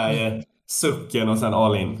gamla sucken och sen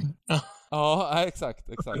all in. Ja, exakt.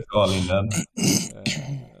 All in den.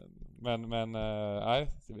 Men nej,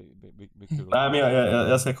 det blir kul. Nej, men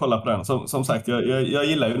jag ska kolla på den. Som sagt, jag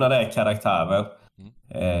gillar ju när det är karaktärer.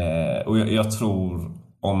 Och jag tror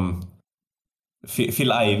om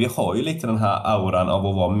Phil Ivey har ju lite den här auran av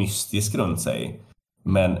att vara mystisk runt sig.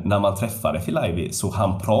 Men när man träffade Phil Ivey så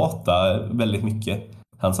han pratar väldigt mycket.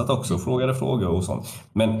 Han satt också och frågade frågor och sånt.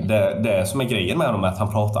 Men det som är grejen med honom är att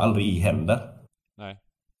han pratar aldrig i händer. Nej.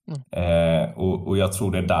 Och jag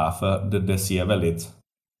tror det är därför det ser väldigt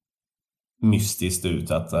mystiskt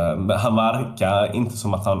ut. Att han verkar inte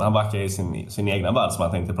som att han verkar i sin egna värld som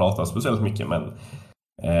att han inte pratar speciellt mycket. Men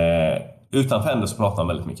utanför händer så pratar han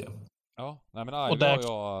väldigt mycket. Ja, nej men jag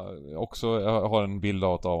har en bild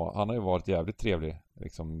av han har ju varit jävligt trevlig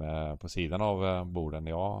liksom på sidan av borden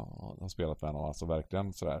jag har spelat med honom, alltså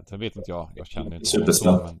verkligen sådär. Sen vet inte jag känner inte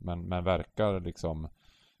honom men verkar liksom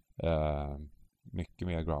mycket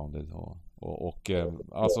mer grounded och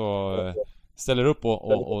alltså ställer upp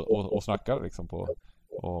och snackar liksom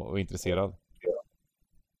och är intresserad.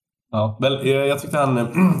 Ja, väl, jag tyckte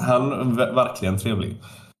han verkligen trevlig.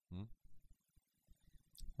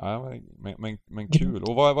 Ja, men kul.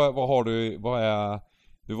 Och vad har du, vad är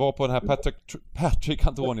Du var på den här Patrick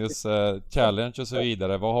Antonius challenge och så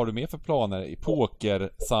vidare. Vad har du mer för planer i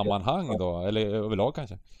pokersammanhang då? Eller överlag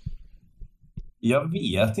kanske? Jag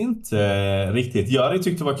vet inte riktigt. Jag hade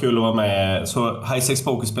tyckt det var kul att vara med. Så High Stakes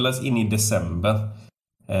Poker spelas in i december.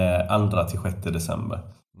 2-6 december.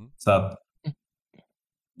 Så att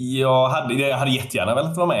jag hade jättegärna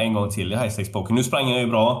velat vara med en gång till i High Stakes Poker. Nu sprang jag ju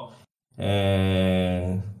bra.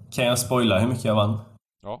 Kan jag spoila hur mycket jag vann?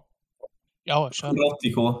 Ja, kör.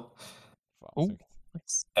 180k. Oh.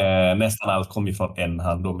 Nästan allt kom ju från en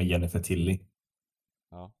hand då med Jennifer Tilly.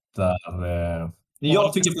 Ja. Där,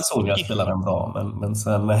 jag tycker personligen att spelar den bra, men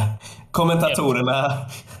sen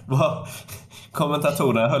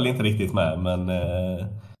kommentatorerna höll inte riktigt med, men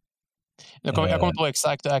jag kommer inte ihåg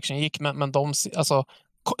exakt hur action gick, men de, alltså,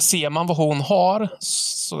 ser man vad hon har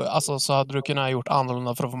så hade du kunnat gjort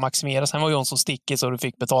annorlunda för att få maximera. Sen var ju hon så stickig så du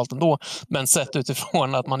fick betalt ändå. Men sett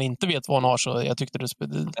utifrån att man inte vet vad hon har, så jag tyckte du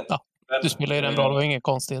spelar ju den bra, det var inga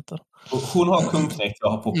konstigheter. Hon har kungknäckt, jag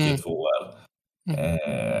har poker 2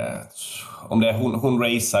 om det är hon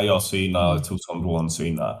racear, jag synar, Tucson Brån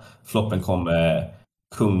synar. Floppen kommer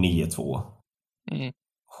kung 9-2.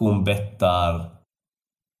 Hon bettar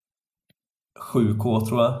 7k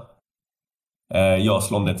tror jag. Jag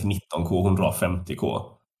slår om den till 19k, hon drar 50k.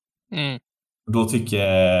 Då tycker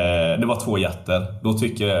det var 2 jätter. Då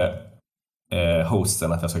tycker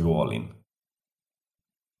hosten att jag ska gå all in.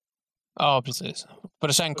 Ja, precis. För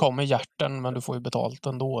det sen kommer hjärten, men du får ju betalt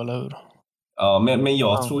ändå, eller hur? Ja, men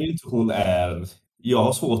jag tror inte hon är... Jag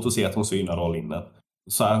har svårt att se att hon synar all in.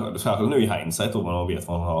 Särskilt nu i hindsight då man vet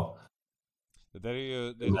vad hon har. Det där är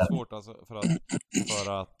ju svårt alltså, för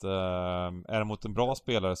att är det mot en bra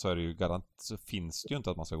spelare så är det ju så finns det ju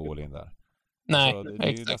inte att man ska gå all in där. Nej,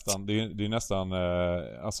 alltså, det är ju nästan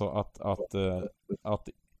alltså att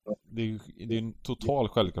det är en total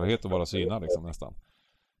självklarhet att vara synad liksom nästan.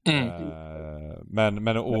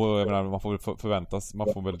 Men och jag menar, man får väl förväntas,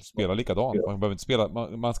 man får väl spela likadant. Man behöver inte spela,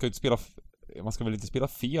 man ska väl inte spela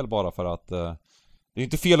fel bara för att det är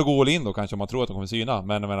inte fel att gå all in då kanske om man tror att de kommer syna,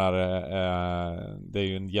 men jag menar det är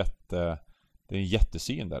ju en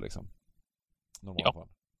jättesyn där liksom. Normalt fall.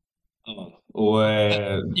 Och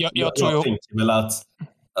jag tänker väl att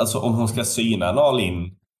alltså, om hon ska syna en all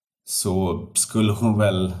in så skulle hon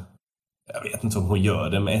väl, jag vet inte om hon gör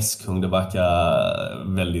det med S-kung, det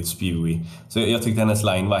verkar väldigt spewy. Så jag tyckte hennes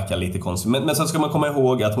line verkar lite konstig. Men så ska man komma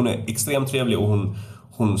ihåg att hon är extremt trevlig och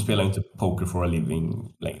hon spelar inte poker for a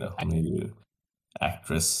living längre. Hon är ju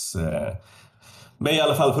actress. Men i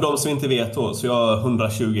alla fall för de som inte vet då, så jag har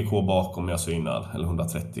 120k bakom jag synar, eller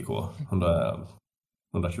 130k.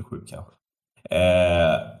 127 kanske.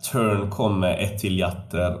 Turn kommer 1 till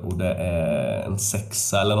jatter och det är en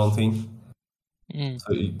 6 eller någonting.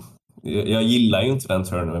 Så jag gillar ju inte den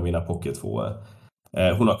turnen med mina pocket 2.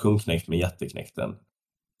 Hon har kungknäckt med jätteknäckten.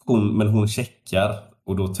 Men hon checkar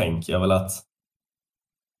och då tänker jag väl att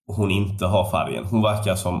hon inte har färgen. Hon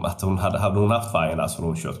verkar som att hade hon haft färgen där så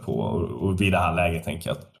hon kört på. Och vid det här läget tänker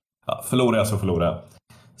jag att förlorar jag så förlorar jag.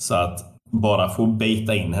 Så att bara få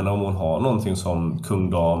baita in henne om hon har någonting som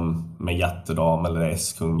kungdam med jättedam eller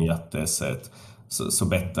S-kung med jätte-S1 så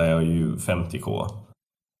bettar jag ju 50k.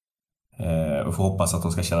 Och får hoppas att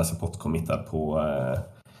de ska känna sig potcommittad på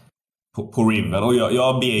Riven. Och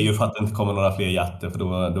jag ber ju för att det inte kommer några fler jätter, för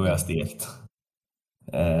då är jag stekt.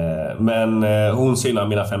 Men hon synar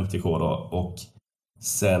mina 50k då. Och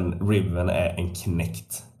sen Riven är en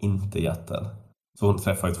knäckt, inte jätter. Så hon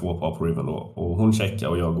träffar ju 2 par på Riven då. Och hon checkar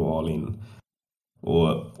och jag går all in.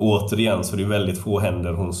 Och återigen så är det väldigt få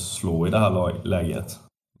händer hon slår i det här läget.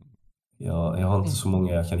 Jag har inte så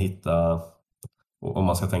många jag kan hitta om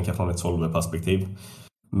man ska tänka från ett solverperspektiv.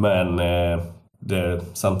 Men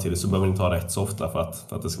samtidigt så behöver man inte ha rätt så ofta för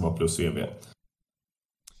att det ska vara plus EV.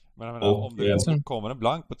 Men jag menar, om det kommer en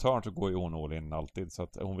blank på turn så går ju hon all in alltid. Så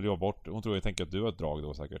att hon vill jobba bort. Hon tror jag tänker att du har ett drag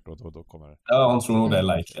då säkert. Och då kommer... Ja, hon tror nog det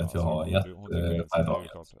är likely att jag har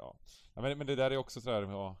men det där är också sådär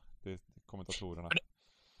med kommentatorerna.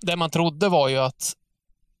 Det man trodde var ju att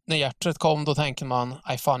när hjärtat kom då tänker man,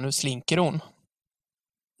 aj fan nu slinker hon.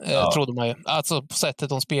 Trodde man ju. Alltså på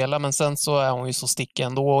sättet hon spelar, men sen så är hon ju så stickig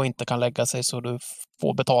ändå och inte kan lägga sig så du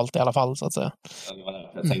får betalt i alla fall så att säga.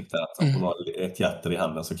 Jag tänkte att om hon har ett hjärta i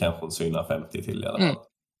handen så kanske hon synar 50 till i alla fall.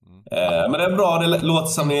 Men det är bra, det låter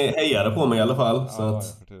som ni hejade på mig i alla fall. Så att...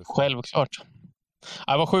 Självklart.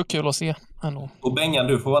 Det var sjukt kul att se ändå. Och Bengan,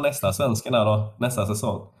 du får vara nästa svensken här då, nästa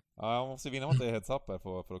säsong. Ja, jag måste vinna mot det heads up här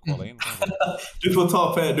för att kolla in. Du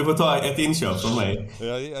får ta ett inköp från mig.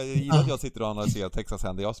 Jag gillar att jag sitter och analyserar Texas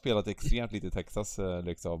händer. Jag har spelat extremt lite i Texas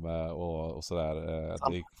liksom, och sådär.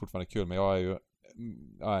 Det är fortfarande kul, men jag är ju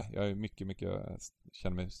nej, jag är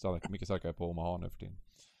känner mig mycket starkare på Omaha nu för tiden.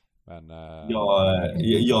 Men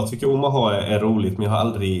jag tycker Omaha är roligt, men jag har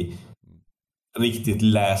aldrig riktigt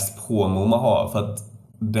läst på om Omaha, för att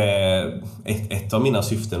ett av mina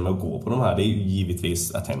syften med att gå på de här, det är ju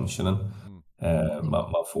givetvis attentionen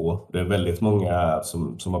man får. Det är väldigt många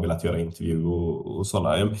som har velat göra intervju och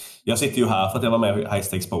sådana. Jag sitter ju här för att jag var med i High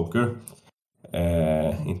Stakes Poker.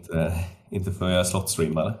 Inte för att jag är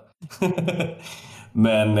slotstreamare.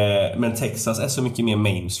 Men Texas är så mycket mer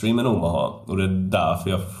mainstream än Omaha, och det är därför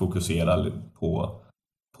jag fokuserar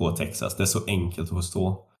på Texas. Det är så enkelt att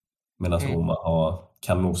förstå, medan Omaha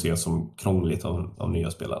kan nog ses som krångligt av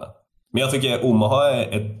nya spelare. Men jag tycker Omaha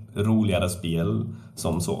är ett roligare spel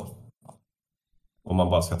som så, om man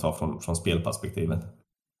bara ska ta från spelperspektivet.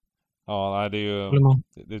 Ja, nej, det är ju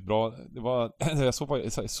det är bra. Jag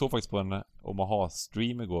såg faktiskt på en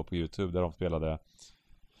Omaha-stream igår på YouTube där de spelade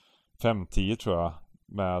 5-10 tror jag.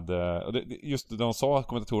 Och just de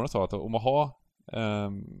kommentatorerna sa att Omaha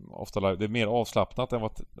ofta det är mer avslappnat än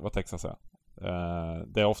vad Texas är.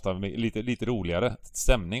 Det är ofta lite roligare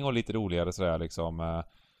stämning och lite roligare sådär liksom.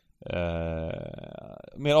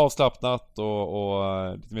 Mer avslappnat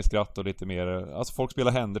och lite mer skratt och lite mer, alltså folk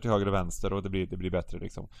spelar händer till höger och vänster och det blir bättre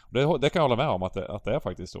liksom. Och det kan jag hålla med om att det är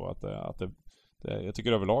faktiskt så att jag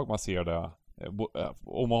tycker överlag man ser det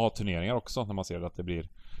om man har turneringar också, när man ser att det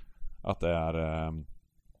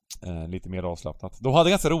är lite mer avslappnat. De hade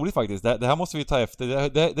ganska roligt faktiskt. Det här måste vi ta efter.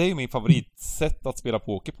 Det är ju min favoritsätt att spela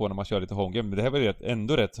poker på när man kör lite homegame. Men det här var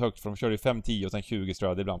ändå rätt högt, för de körde ju 5-10 och sen 20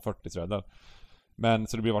 straddar, ibland 40 straddar. Men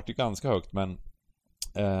så det vart ju ganska högt, men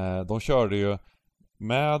de körde ju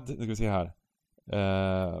med, nu ska vi se här.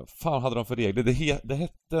 Fan hade de för regler? Det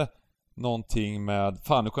hette någonting med,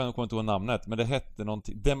 fan nu kommer jag inte ihåg namnet, men det hette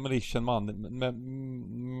någonting Demolition Man,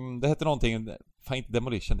 det hette någonting, fan inte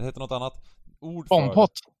Demolition, det hette något annat ord för.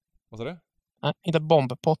 Bombpott. Vad sa du? Nej, inte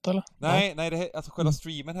bombpott eller? Nej, alltså själva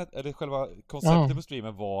streamen eller själva konceptet på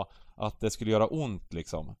streamen var att det skulle göra ont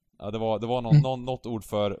liksom. Ja, det var något ord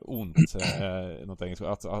för ont, något engelskt,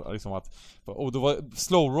 liksom att, och då var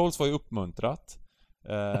slow rolls var ju uppmuntrat.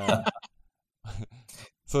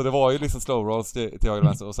 Så det var ju liksom slow rolls till höger och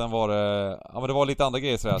vänster, och sen var det, ja men det var lite andra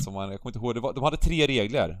grejer sådär som jag kommer inte ihåg. De hade 3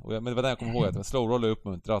 regler, men det var det jag kommer ihåg, att slow roll är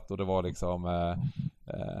uppmuntrat, och det var liksom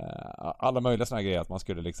alla möjliga såna här grejer, att man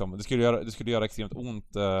skulle liksom, det skulle göra extremt ont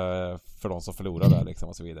för de som förlorade liksom,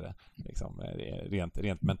 och så vidare liksom,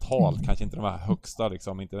 rent mentalt, kanske inte de här högsta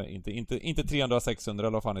liksom, inte 300-600 eller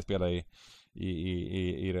vad fan ni spelar i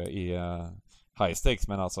high stakes,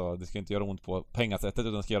 men alltså det ska inte göra ont på pengasättet,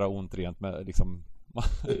 utan det ska göra ont rent med liksom.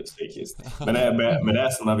 Men det är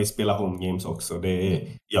som när vi spelar home games också.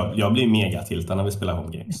 Jag blir megatiltad när vi spelar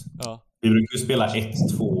home games. Ja. Vi brukar ju spela 1,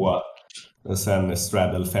 2, sen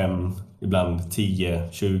straddle 5, ibland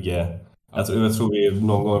 10, 20. Jag tror vi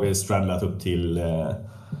någon gång vi straddlat upp till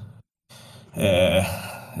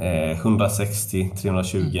 160,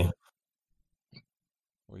 320.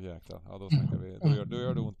 Åh jäklar, ja då snackar vi. Då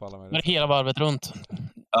gör det ont på alla möjliga. Hela varvet runt.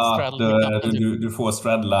 Ja, du får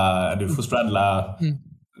straddla.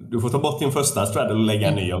 Du får ta bort din första straddle och lägga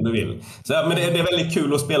en ny om du vill. Så, men det är väldigt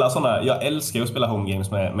kul att spela sådana. Jag älskar ju att spela home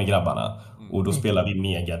games med grabbarna. Och då spelar vi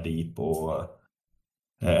mega deep och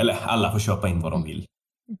eller alla får köpa in vad de vill.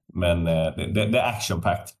 Men det är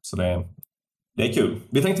action-packed, så det är kul.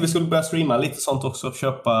 Vi tänkte vi skulle börja streama lite sånt också.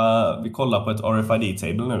 Vi kollar på ett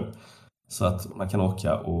RFID-table nu, så att man kan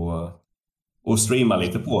åka och streama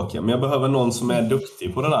lite poker. Men jag behöver någon som är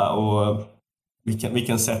duktig på det där, och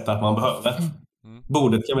vilken sätt att man behöver.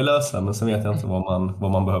 Bordet kan vi lösa, men så vet jag inte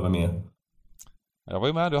vad man behöver mer. Jag var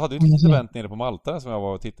ju med, du hade ju ett event nere på Malta som jag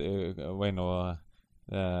var inne och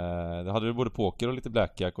då hade du både poker och lite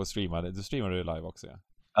blackjack och streamade. Du streamade ju live också, ja.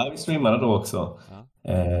 Ja, vi streamade då också. Ja.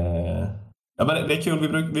 Ja, men det är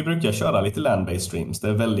kul, vi brukar köra lite land-based streams. Det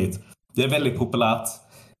är väldigt populärt.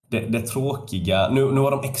 Det tråkiga, nu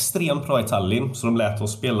var de extremt bra i Tallinn, så de lät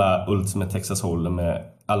oss spela Ultimate Texas Hold'em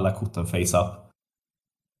med alla korten face-up.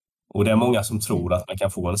 Och det är många som tror att man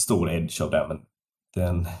kan få en stor edge av det,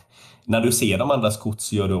 men när du ser de andras kort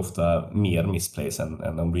så gör du ofta mer missplays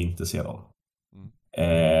än om du inte ser dem.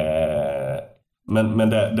 Men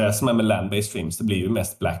det som är med land-based streams, det blir ju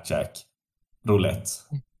mest blackjack, roulette,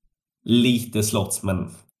 lite slots, men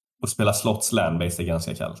att spela slots land-based är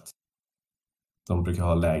ganska kallt. De brukar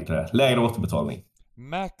ha lägre återbetalning.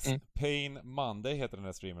 Max Payne Monday heter den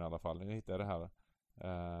här streamen i alla fall. Nu hittar jag det här.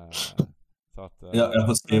 Så att, jag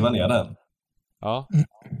får skriva ner den. Ja.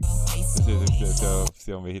 precis. Ska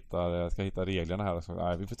se om vi ska hitta reglerna här. Så,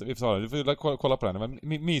 nej, vi får kolla på den.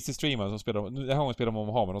 Men mysig streamer som spelar, den här gången spelar de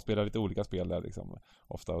om men de spelar lite olika spel där liksom,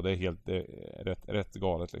 ofta. Och det är rätt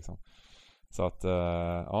galet liksom. Så att,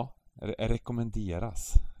 ja,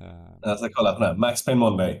 rekommenderas. Jag ska kolla på den. Max Payne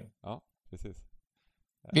Monday. Ja, precis.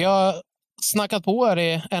 Vi har snackat på här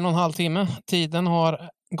i 1,5 timme. Tiden har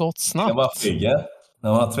gått snabbt. Jag bara flyger.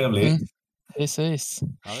 Den var trevlig. Precis.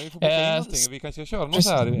 Ja, vi får boka in någonting. Vi kanske köra något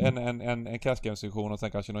här, en Cash Games-sektion och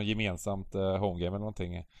sen kanske något gemensamt homegame eller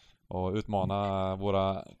någonting. Och utmana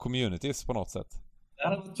våra communities på något sätt. Det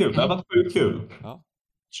hade varit kul. Det hade varit sjukt kul. Ja.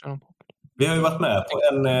 Vi har ju varit med på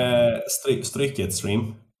en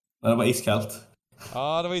Stryket-stream. När det var iskallt.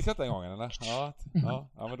 Ja, det var iskallt den gången, eller? Ja,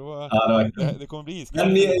 men då... det kommer bli iskallt.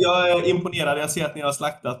 Men jag är imponerad. Jag ser att ni har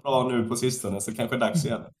slaktat bra nu på sistone, så kanske det är dags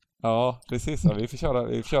igen. Ja, precis. Ja, vi får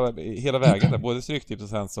köra hela vägen där. Både stryktips och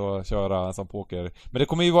sen så köra en sån poker. Men det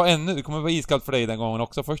kommer ju vara iskallt för dig den gången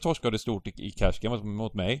också. Först torskade du stort i Cash Game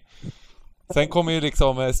mot mig. Sen kommer ju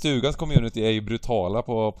liksom Stugans community är ju brutala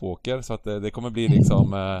på poker, så att det kommer bli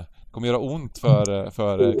liksom kommer göra ont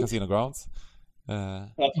för Casino Grounds.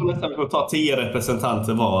 Jag tror nästan vi får ta 10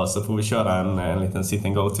 representanter var, så får vi köra en liten sit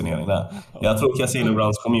and go-turnering där. Jag tror Casino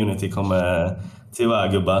Grounds community kommer,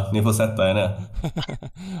 tyvärr gubbar, ni får sätta er ner.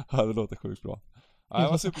 Ja, det låter sjukt bra. Ja, det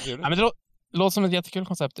var supertrevligt. Ja, men det låter som ett jättekul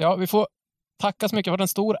koncept. Ja, vi får tacka så mycket för en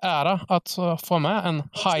stor ära att få med en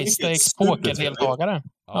high stakes pokerdeltagare.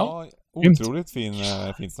 Ja, otroligt fin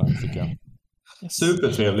snack tycker jag. Yes.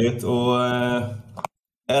 Supertrevligt, och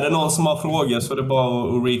är det någon som har frågor så är det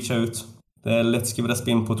bara att reach out. Det är lätt skriva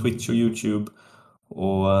spin på Twitch och YouTube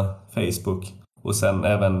och Facebook. Och sen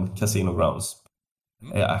även Casino Grounds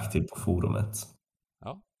är aktiv på forumet.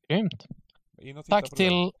 Ja. Grymt. Tack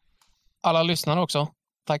till alla lyssnare också.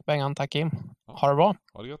 Tack Bengan, tack Kim. Ha det bra.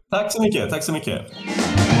 Ha det gott. Tack så mycket.